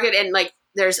flea market and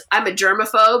I'm a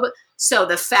germaphobe. So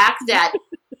the fact that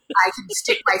I can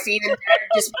stick my feet in there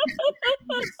just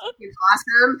is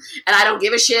awesome. And I don't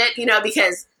give a shit,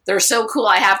 because they're so cool.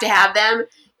 I have to have them.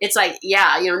 It's like,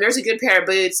 when there's a good pair of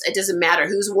boots, it doesn't matter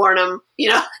who's worn them,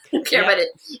 I don't care, but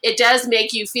it does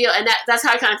make you feel, and that's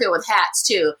how I kind of feel with hats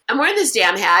too. I'm wearing this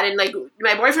damn hat, and like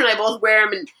my boyfriend and I both wear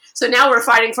them. And so now we're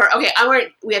fighting for, okay,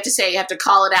 we have to say, you have to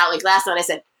call it out. Like last night I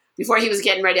said, before he was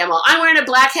getting ready, I'm wearing a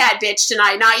black hat, bitch,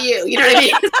 tonight, not you. You know what I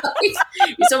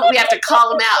mean? So we have to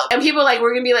call him out. And people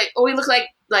we're going to be like, oh, we look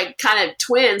like kind of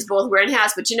twins, both wearing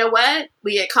hats. But you know what?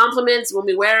 We get compliments when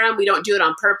we wear them. We don't do it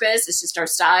on purpose. It's just our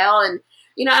style. And,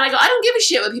 and I go, I don't give a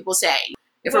shit what people say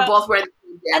if we're both wearing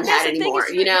the same hat anymore,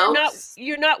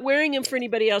 You're not wearing them for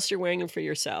anybody else. You're wearing them for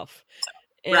yourself.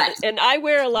 And, right. And I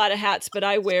wear a lot of hats, but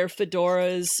I wear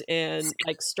fedoras and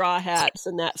like straw hats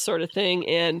and that sort of thing.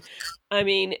 And I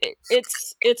mean,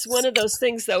 it's one of those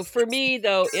things though. For me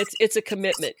though, it's a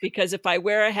commitment, because if I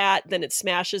wear a hat, then it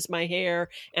smashes my hair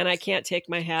and I can't take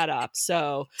my hat off.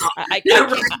 So I can't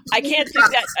do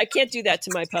that. I can't do that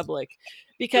to my public,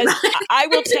 because I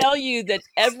will tell you that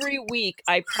every week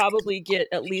I probably get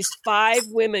at least 5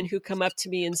 women who come up to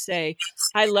me and say,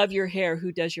 "I love your hair.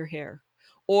 Who does your hair?"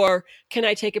 Or, "Can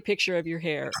I take a picture of your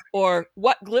hair?" Or,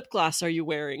 "What lip gloss are you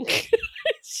wearing?" that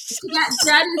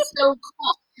is so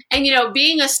cool. And,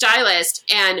 being a stylist,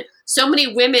 and so many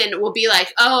women will be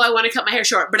like, "Oh, I want to cut my hair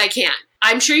short, but I can't."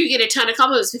 I'm sure you get a ton of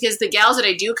compliments, because the gals that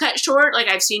I do cut short, like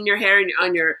I've seen your hair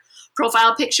on your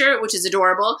profile picture, which is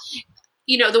adorable.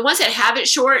 the ones that have it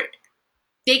short,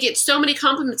 they get so many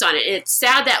compliments on it. And it's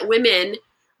sad that women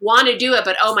want to do it,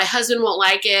 but, oh, my husband won't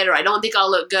like it, or I don't think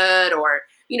I'll look good, or,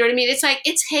 you know what I mean? It's like,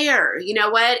 it's hair. You know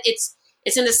what? It's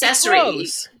an accessory.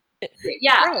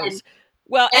 Yeah.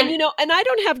 And I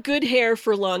don't have good hair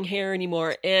for long hair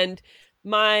anymore. And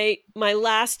my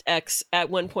last ex at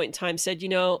one point in time said,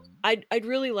 I'd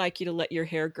really like you to let your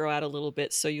hair grow out a little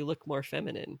bit so you look more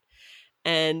feminine.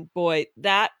 And boy,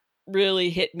 that really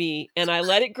hit me. And I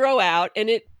let it grow out, and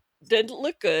it didn't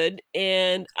look good.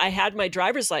 And I had my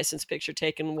driver's license picture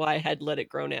taken while I had let it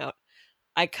grown out.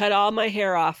 I cut all my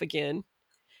hair off again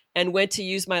and went to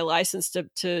use my license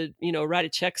to write a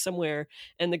check somewhere.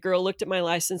 And the girl looked at my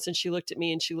license, and she looked at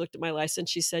me, and she looked at my license.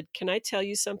 She said, "Can I tell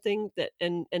you something that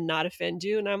and not offend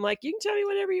you?" And I'm like, "You can tell me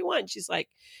whatever you want." She's like,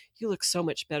 "You look so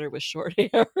much better with short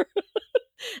hair."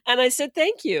 And I said,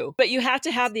 "Thank you." But you have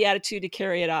to have the attitude to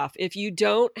carry it off. If you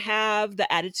don't have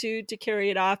the attitude to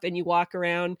carry it off and you walk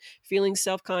around feeling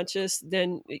self-conscious,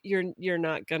 then you're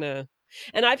not gonna.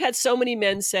 And I've had so many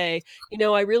men say,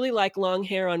 I really like long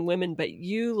hair on women, but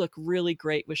you look really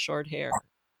great with short hair.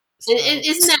 So. And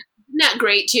isn't that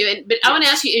great too? But I want to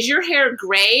ask you, is your hair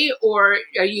gray, or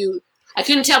are you, I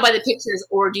couldn't tell by the pictures,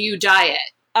 or do you dye it?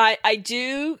 I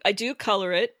do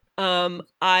color it.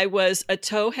 I was a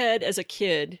towhead as a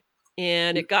kid,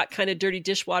 and it got kind of dirty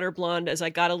dishwater blonde as I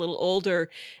got a little older,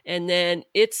 and then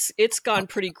it's gone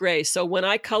pretty gray. So when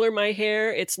I color my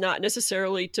hair, it's not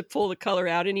necessarily to pull the color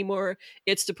out anymore.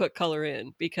 It's to put color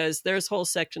in, because there's whole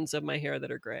sections of my hair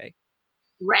that are gray.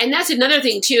 Right. And that's another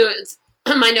thing too,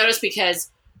 I noticed, because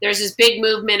there's this big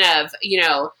movement of,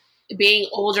 being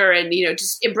older and,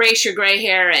 just embrace your gray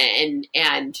hair and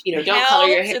don't color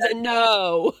your hair.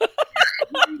 No.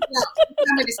 I'm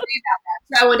going to say about that.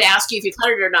 So I wanted to ask you if you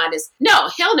colored it or not. Is no,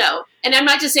 hell no. And I'm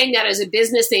not just saying that as a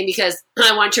business thing because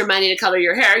I want your money to color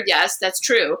your hair. Yes, that's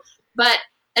true. But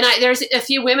there's a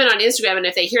few women on Instagram, and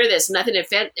if they hear this, nothing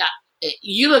offend.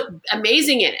 You look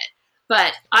amazing in it,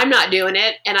 but I'm not doing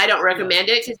it, and I don't recommend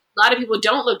it because a lot of people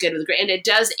don't look good with gray, and it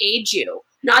does age you.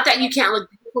 Not that you can't look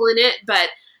beautiful in it,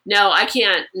 but. No, I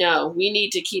can't. No, we need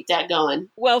to keep that going.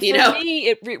 Well, for me,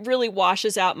 it really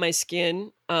washes out my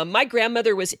skin. My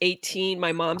grandmother was 18.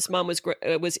 My mom's mom was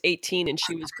 18, and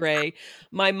she was gray.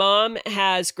 My mom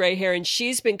has gray hair, and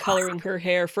she's been coloring her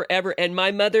hair forever. And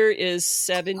my mother is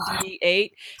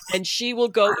 78, and she will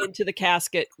go into the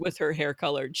casket with her hair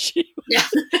colored. She will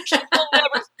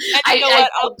never. And you know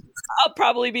what? I'll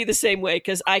probably be the same way,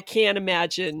 because I can't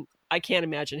imagine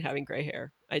having gray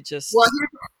hair.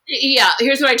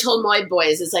 Here's what I told my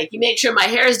boys. It's like, you make sure my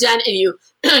hair is done, and you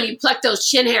pluck those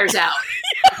chin hairs out.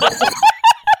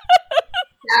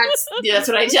 That's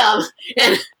what I tell them.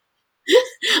 And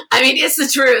I mean, it's the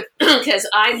truth, because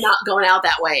I'm not going out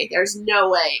that way. There's no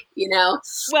way,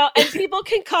 Well, and people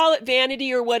can call it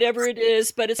vanity or whatever it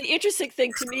is, but it's the interesting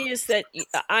thing to me is that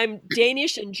I'm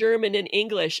Danish and German and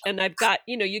English, and I've got,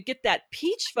 you get that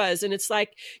peach fuzz, and it's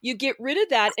like you get rid of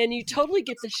that and you totally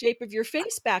get the shape of your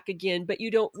face back again, but you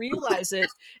don't realize it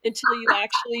until you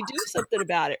actually do something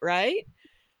about it, right?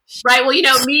 Right.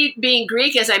 Well, me being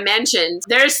Greek, as I mentioned,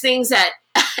 there's things that,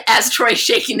 as Troy's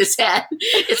shaking his head,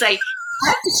 it's like, I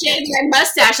have to shave my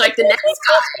mustache like the next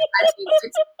guy.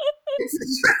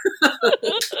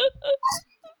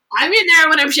 I'm in there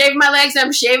when I'm shaving my legs.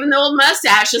 I'm shaving the old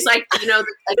mustache, just like the guy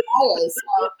is.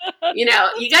 So, you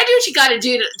got to do what you got to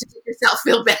do to make yourself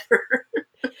feel better.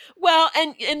 Well,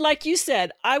 and like you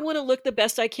said, I want to look the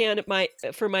best I can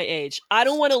for my age. I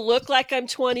don't want to look like I'm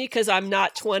 20 because I'm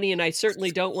not 20, and I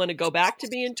certainly don't want to go back to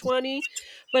being 20.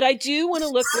 But I do want to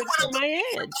look good for my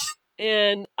age.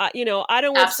 And, I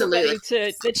don't want somebody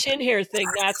to, the chin hair thing,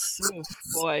 that's,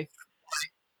 boy.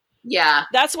 Yeah.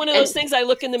 That's one of those things I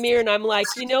look in the mirror and I'm like,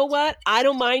 you know what? I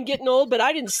don't mind getting old, but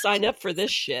I didn't sign up for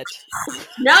this shit.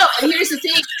 No, and here's the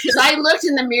thing, because I looked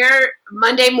in the mirror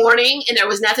Monday morning and there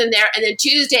was nothing there. And then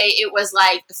Tuesday it was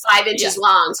like 5 inches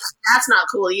long. So that's not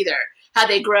cool either. How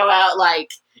they grow out like,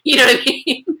 you know what I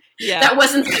mean? Yeah. That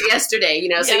wasn't there yesterday,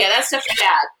 So that stuff's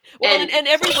bad. Well, and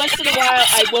every once in a while,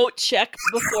 I won't check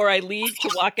before I leave to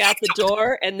walk out the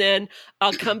door, and then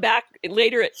I'll come back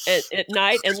later at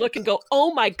night and look and go,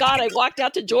 oh my God, I walked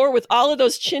out the door with all of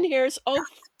those chin hairs. Oh,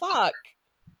 fuck.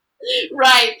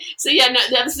 Right. So,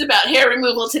 this is about hair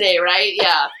removal today, right?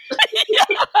 Yeah.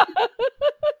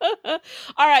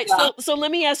 All right. So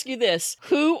let me ask you this.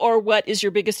 Who or what is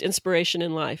your biggest inspiration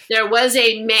in life? There was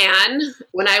a man,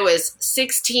 when I was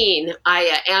 16,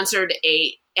 I answered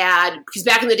a ad, because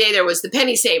back in the day there was the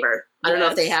Penny Saver. I don't know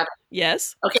if they have it.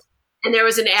 Yes. Okay. And there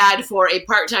was an ad for a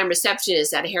part-time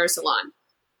receptionist at a hair salon.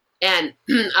 And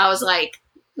I was like,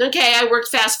 okay, I worked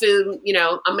fast food,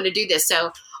 I'm going to do this.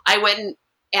 So I went and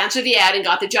answered the ad and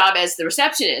got the job as the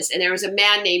receptionist. And there was a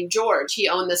man named George. He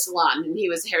owned the salon and he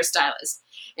was a hairstylist.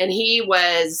 And he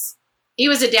was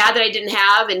a dad that I didn't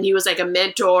have. And he was like a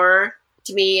mentor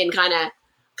to me and kind of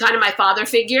my father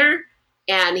figure.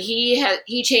 And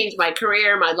he changed my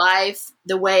career, my life,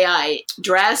 the way I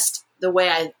dressed, the way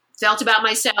I felt about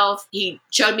myself. He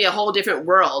showed me a whole different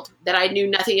world that I knew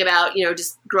nothing about,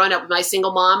 just growing up with my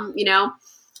single mom,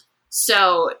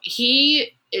 So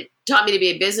it taught me to be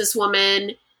a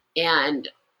businesswoman, and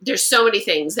there's so many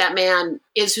things. That man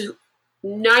is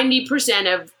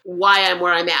 90% of why I'm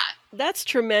where I'm at. That's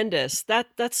tremendous.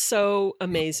 That's so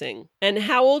amazing. And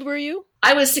how old were you?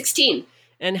 I was 16.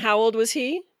 And how old was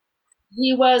he?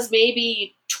 He was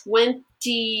maybe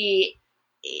 20,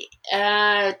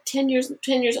 10 years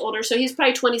older. So he's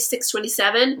probably 26,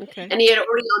 27. Okay. And he had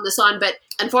already owned the salon, but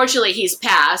unfortunately he's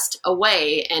passed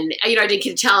away. And, I didn't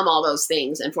get to tell him all those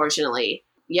things, unfortunately.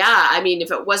 Yeah. I mean,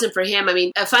 if it wasn't for him,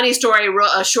 a funny story,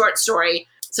 a short story.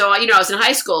 So, I was in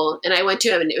high school and I went to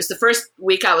him, and it was the first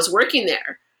week I was working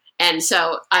there. And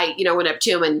so I, went up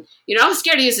to him, and, I was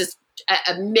scared. He was this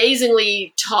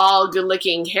amazingly tall, good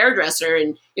looking hairdresser.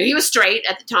 And he was straight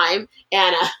at the time.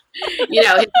 And, and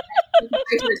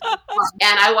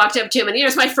I walked up to him, and,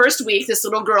 it's my first week, this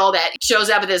little girl that shows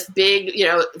up at this big,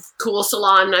 cool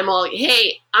salon. And I'm all,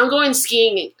 hey, I'm going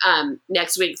skiing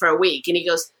next week for a week. And he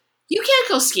goes, you can't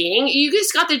go skiing. You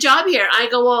just got the job here. I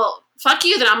go, well, fuck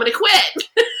you, then I'm going to quit.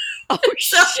 Oh,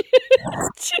 shit.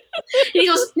 He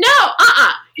goes, no,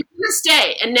 you're going to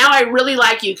stay. And now I really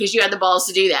like you because you had the balls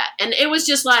to do that. And it was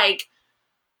just like,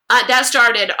 that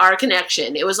started our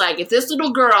connection. It was like, if this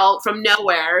little girl from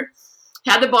nowhere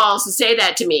had the balls to say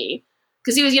that to me,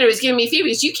 because he was, he was giving me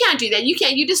feedback, you can't do that. You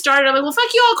can't, you just started. I'm like, well,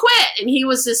 fuck you, I'll quit. And he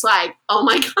was just like, oh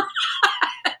my God.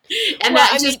 And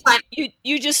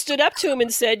you just stood up to him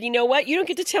and said, you know what? You don't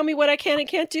get to tell me what I can and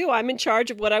can't do. I'm in charge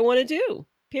of what I want to do.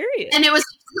 Period. And I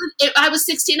was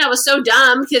 16. I was so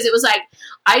dumb because it was like,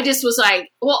 I just was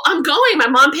like, well, I'm going. My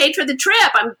mom paid for the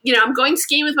trip. I'm going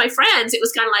skiing with my friends. It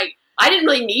was kind of like, I didn't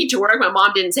really need to work. My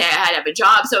mom didn't say I had to have a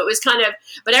job. So it was kind of,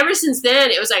 but ever since then,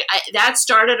 it was like, that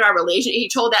started our relationship. He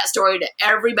told that story to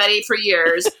everybody for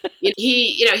years.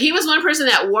 He was one person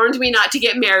that warned me not to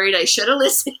get married. I should have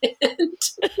listened.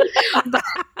 But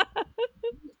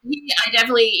I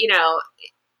definitely,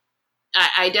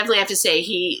 I definitely have to say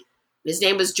his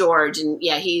name was George, and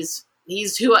yeah, he's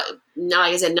who,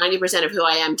 like I said, 90% of who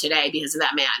I am today because of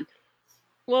that man.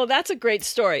 Well, that's a great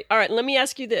story. All right, let me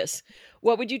ask you this.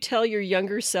 What would you tell your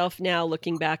younger self now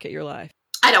looking back at your life?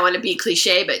 I don't want to be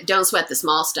cliche, but don't sweat the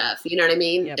small stuff. You know what I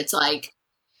mean? Yep. It's like,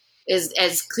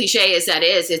 as cliche as that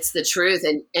is, it's the truth.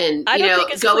 And I don't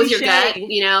think it's go cliche. with your gut,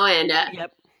 and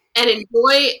Yep. and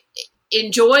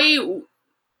enjoy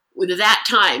with that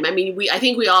time. I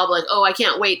think we all like, oh, I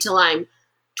can't wait till I'm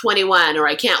 21, or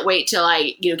I can't wait till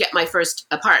I, get my first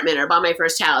apartment or buy my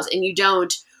first house. And you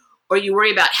don't, or you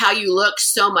worry about how you look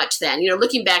so much then.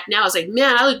 Looking back now, it's like,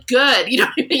 man, I look good. You know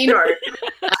what I mean? Or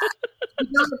you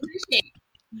don't appreciate.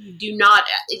 Do not,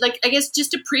 like, I guess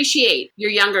just appreciate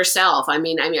your younger self.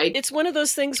 It's one of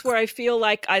those things where I feel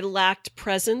like I lacked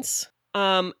presence.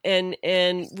 And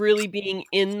really being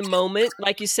in the moment.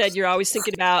 Like you said, you're always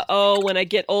thinking about, when I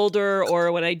get older,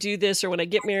 or when I do this, or when I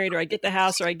get married, or I get the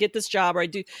house, or I get this job, or I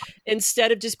do,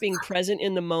 instead of just being present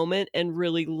in the moment and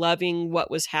really loving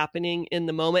what was happening in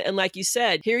the moment. And like you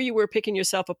said, here you were picking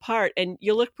yourself apart, and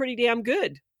you look pretty damn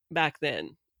good back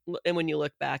then. And when you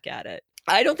look back at it,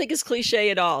 I don't think it's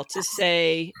cliche at all to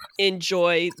say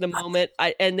enjoy the moment.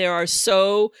 And there are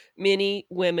so many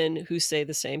women who say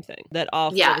the same thing, that all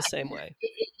feel the same way.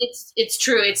 It's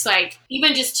true. It's like,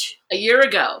 even just a year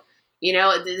ago,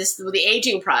 the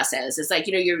aging process. It's like,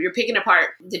 you're picking apart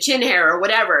the chin hair or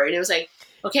whatever, and it was like,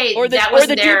 okay, that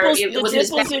wasn't there. The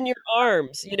dimples in your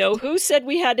arms. Who said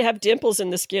we had to have dimples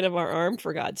in the skin of our arm?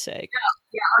 For God's sake.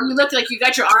 Yeah. Or you look like you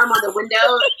got your arm on the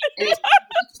window, and it's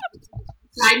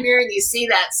side mirror, and you see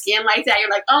that skin like that. You're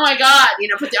like, oh my God,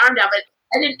 put the arm down. But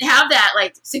I didn't have that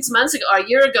like 6 months ago or a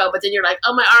year ago. But then you're like,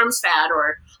 oh, my arm's fat,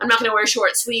 or I'm not going to wear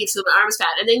short sleeves, so my arm's fat.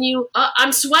 And then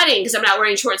I'm sweating because I'm not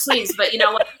wearing short sleeves. But you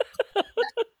know what? So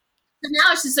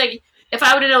now it's just like, if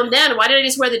I would have known then, why did I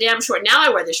just wear the damn short? Now I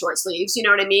wear the short sleeves. You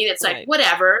know what I mean? It's like, right.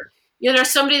 Whatever. There's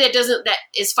somebody that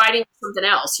is fighting something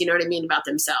else. You know what I mean, about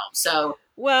themselves. So.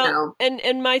 Well,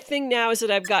 and my thing now is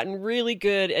that I've gotten really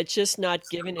good at just not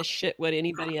giving a shit what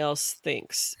anybody else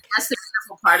thinks. That's the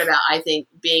beautiful part about, I think,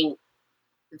 being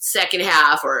second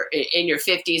half or in your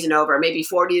 50s and over, maybe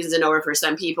 40s and over for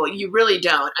some people. You really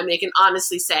don't. I can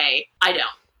honestly say I don't.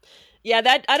 Yeah,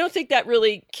 that I don't think that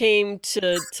really came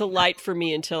to light for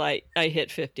me until I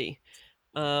hit 50.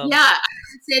 Yeah, I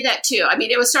would say that too. I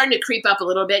mean, it was starting to creep up a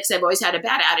little bit because I've always had a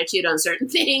bad attitude on certain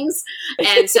things.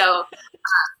 And so,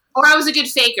 or I was a good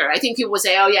faker. I think people would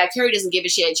say, oh, yeah, Carrie doesn't give a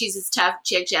shit. She's this tough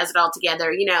chick. She has it all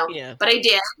together, Yeah. But I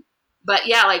did. But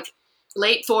yeah, like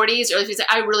late 40s, early 50s,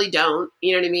 I really don't.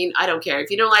 You know what I mean? I don't care.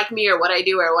 If you don't like me or what I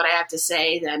do or what I have to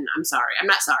say, then I'm sorry. I'm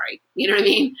not sorry. You know what I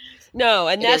mean? No,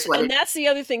 and that's the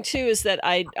other thing too, is that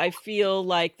I feel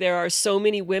like there are so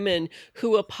many women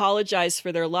who apologize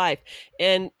for their life.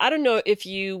 And I don't know if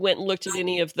you went and looked at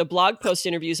any of the blog post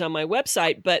interviews on my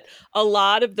website, but a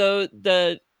lot of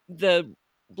the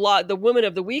blog, the Woman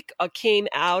of the Week, came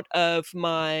out of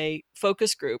my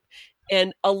focus group.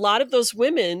 And a lot of those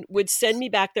women would send me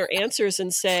back their answers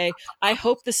and say, I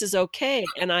hope this is okay.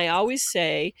 And I always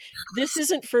say, this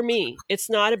isn't for me. It's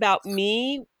not about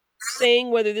me saying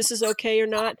whether this is okay or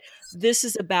not. This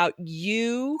is about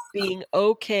you being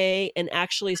okay and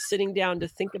actually sitting down to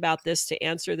think about this, to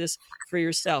answer this for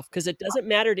yourself, because it doesn't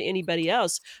matter to anybody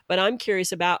else. But I'm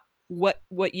curious about what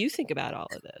you think about all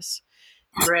of this.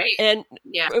 Right. And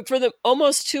yeah, for them,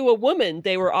 almost to a woman,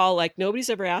 they were all like, nobody's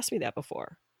ever asked me that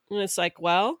before. And it's like,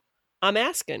 well, I'm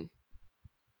asking.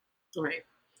 Right.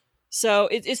 So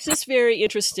it's just very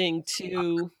interesting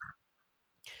to,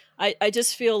 I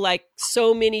just feel like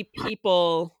so many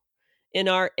people in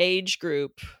our age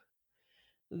group,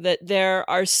 that there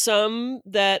are some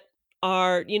that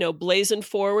are, blazing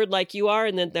forward like you are,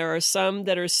 and then there are some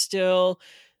that are still,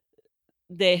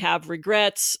 they have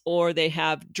regrets, or they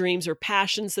have dreams or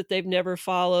passions that they've never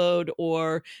followed,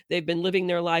 or they've been living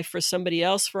their life for somebody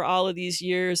else for all of these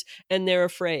years and they're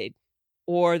afraid,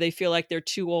 or they feel like they're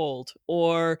too old,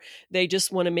 or they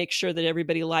just want to make sure that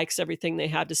everybody likes everything they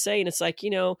have to say. And it's like,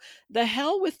 the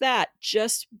hell with that.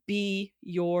 Just be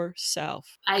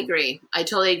yourself. I agree. I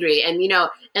totally agree. And,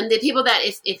 and the people that,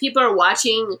 if people are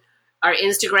watching our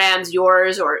Instagrams,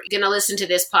 yours, or going to listen to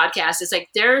this podcast, it's like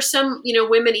there are some,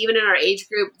 women even in our age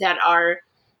group that are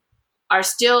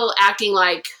still acting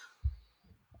like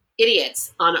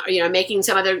idiots on, making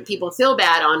some other people feel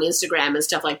bad on Instagram and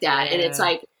stuff like that. Yeah. And it's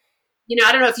like,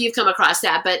 I don't know if you've come across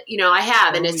that, but, I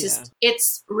have. And it's just,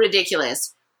 it's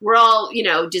ridiculous. We're all,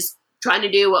 just trying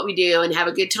to do what we do and have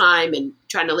a good time and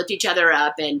trying to lift each other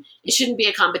up. And it shouldn't be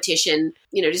a competition.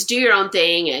 Just do your own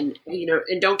thing and,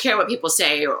 and don't care what people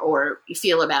say or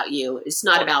feel about you. It's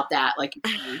not about that. Like,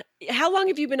 how long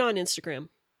have you been on Instagram?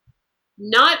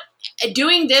 Not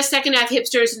doing this Second Half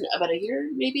Hipsters in about a year,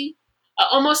 maybe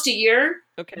almost a year.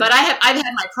 Okay. But I've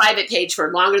had my private page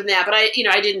for longer than that. But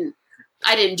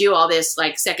I didn't do all this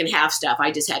like second half stuff.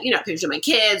 I just had, pictures of my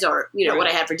kids or, right. what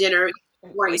I had for dinner.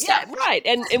 Yeah, right.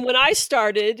 And when I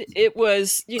started, it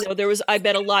was, I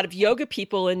met a lot of yoga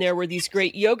people, and there were these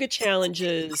great yoga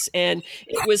challenges, and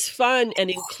it was fun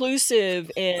and inclusive.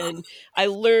 And I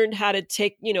learned how to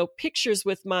take, pictures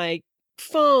with my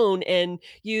phone and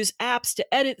use apps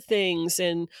to edit things,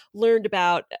 and learned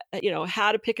about,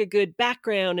 how to pick a good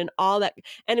background and all that.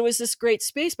 And it was this great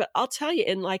space. But I'll tell you,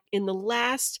 in the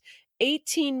last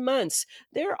 18 months,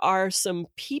 there are some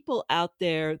people out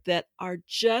there that are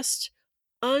just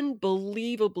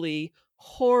unbelievably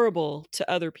horrible to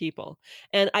other people.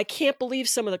 And I can't believe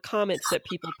some of the comments that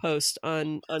people post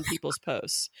on people's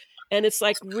posts. And it's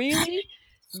like, really?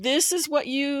 This is what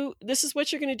you're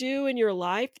going to do in your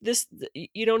life?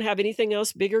 You don't have anything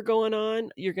else bigger going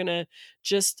on? You're going to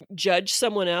just judge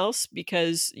someone else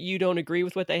because you don't agree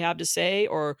with what they have to say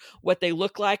or what they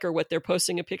look like or what they're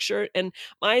posting a picture? And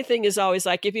my thing is always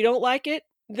like, if you don't like it,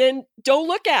 then don't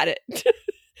look at it.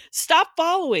 Stop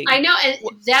following. I know, and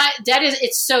that is,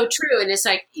 it's so true. And it's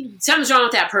like, something's wrong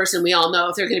with that person. We all know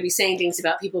if they're going to be saying things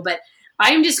about people, but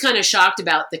I am just kind of shocked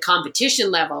about the competition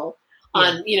level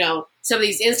on, some of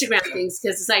these Instagram things.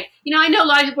 Cause it's like, I know a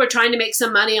lot of people are trying to make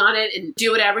some money on it and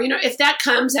do whatever, if that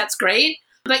comes, that's great.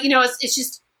 But, it's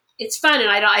just, it's fun. And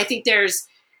I think there's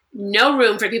no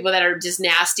room for people that are just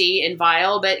nasty and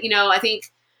vile. But, I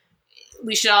think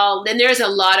we should all, then there's a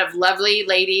lot of lovely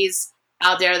ladies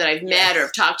out there that I've met or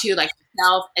have talked to, like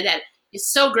myself, and that is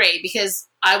so great because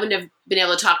I wouldn't have been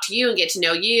able to talk to you and get to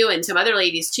know you and some other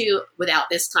ladies too without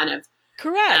this kind of.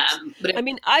 Correct. I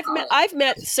mean, I've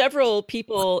met several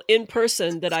people in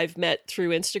person that I've met through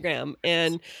Instagram,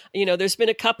 and there's been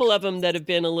a couple of them that have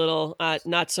been a little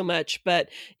not so much, but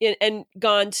and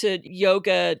gone to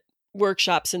yoga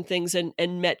workshops and things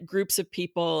and met groups of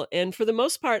people, and for the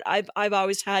most part, I've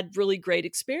always had really great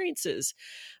experiences.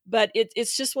 But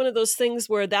it's just one of those things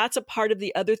where that's a part of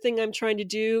the other thing I'm trying to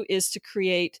do, is to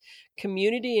create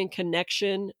community and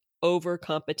connection over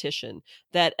competition.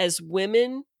 That as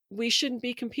women, we shouldn't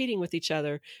be competing with each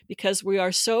other, because we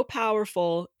are so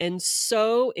powerful and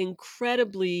so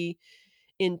incredibly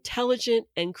intelligent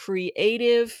and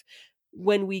creative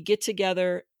when we get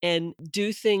together and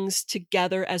do things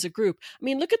together as a group. I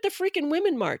mean, look at the freaking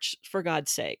Women March, for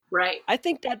God's sake. Right. I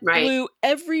think that Right. blew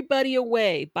everybody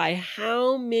away by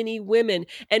how many women,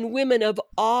 and women of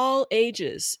all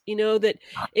ages, that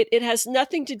it has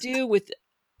nothing to do with,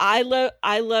 I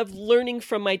love learning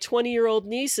from my 20-year-old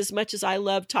niece as much as I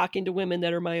love talking to women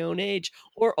that are my own age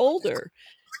or older.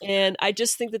 And I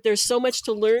just think that there's so much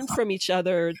to learn from each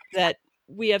other, that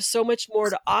we have so much more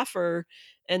to offer,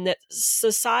 and that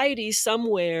society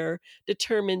somewhere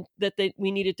determined that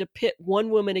we needed to pit one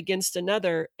woman against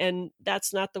another. And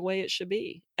that's not the way it should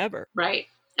be, ever. Right.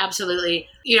 Absolutely.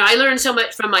 I learned so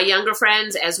much from my younger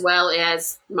friends as well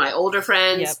as my older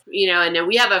friends, and then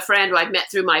we have a friend who I've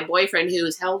met through my boyfriend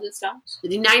who's, how old is that?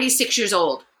 96 years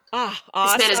old. Ah,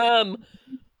 awesome.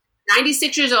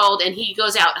 96 years old, and he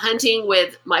goes out hunting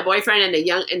with my boyfriend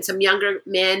and some younger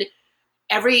men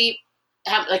every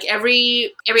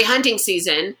hunting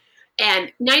season.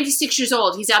 And 96 years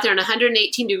old, he's out there in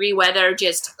 118 degree weather,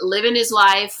 just living his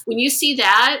life. When you see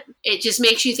that, it just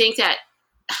makes you think that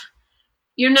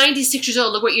you're 96 years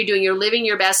old. Look what you're doing. You're living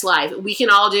your best life. We can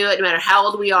all do it, no matter how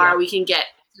old we are. Yeah. We can get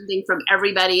something from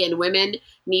everybody, and women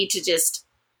need to just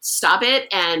stop it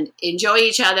and enjoy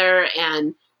each other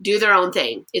and do their own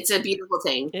thing. It's a beautiful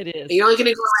thing. It is. You're only going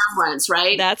to go around once,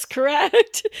 right? That's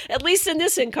correct. At least in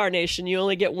this incarnation, you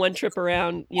only get one trip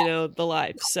around, the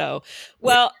life. So,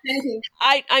 well,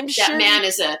 I'm sure that man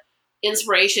is a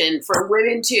inspiration for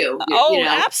women too.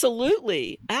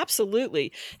 Absolutely.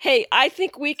 Absolutely. Hey, I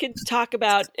think we could talk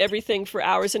about everything for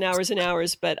hours and hours and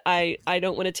hours, but I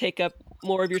don't want to take up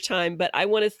more of your time. But I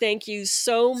want to thank you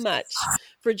so much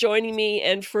for joining me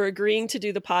and for agreeing to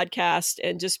do the podcast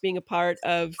and just being a part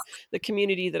of the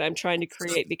community that I'm trying to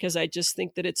create, because I just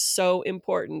think that it's so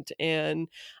important. And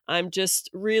I'm just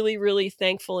really, really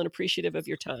thankful and appreciative of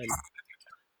your time.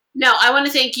 No, I want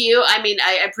to thank you. I mean,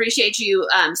 I appreciate you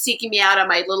seeking me out on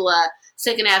my little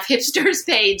second half hipsters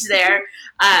page there.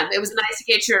 It was nice to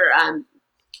get your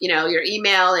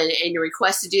email and your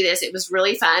request to do this. It was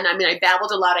really fun. I mean, I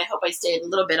babbled a lot. I hope I stayed a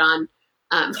little bit on.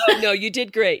 Oh, no, you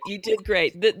did great. You did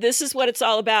great. This is what it's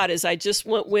all about, is I just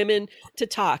want women to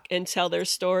talk and tell their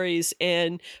stories,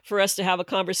 and for us to have a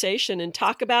conversation and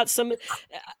talk about some.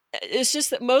 It's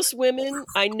just that most women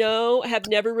I know have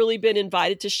never really been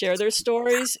invited to share their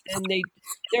stories, and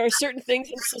there are certain things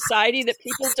in society that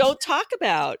people don't talk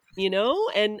about,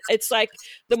 and it's like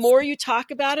the more you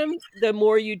talk about them, the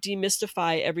more you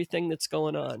demystify everything that's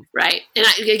going on. Right. And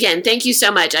again, thank you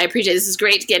so much. I appreciate it. This is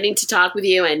great getting to talk with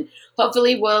you, and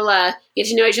hopefully we'll get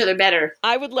to know each other better.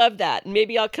 I would love that.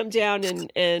 Maybe I'll come down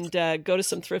and go to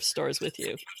some thrift stores with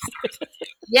you.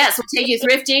 Yes, we'll take you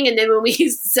thrifting, and then when we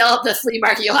sell at the flea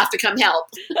market, you'll have to come help.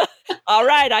 All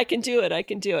right, I can do it.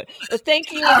 Well,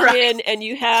 thank you again, and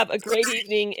you have a great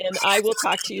evening, and I will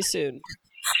talk to you soon.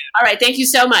 All right, thank you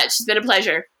so much. It's been a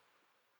pleasure.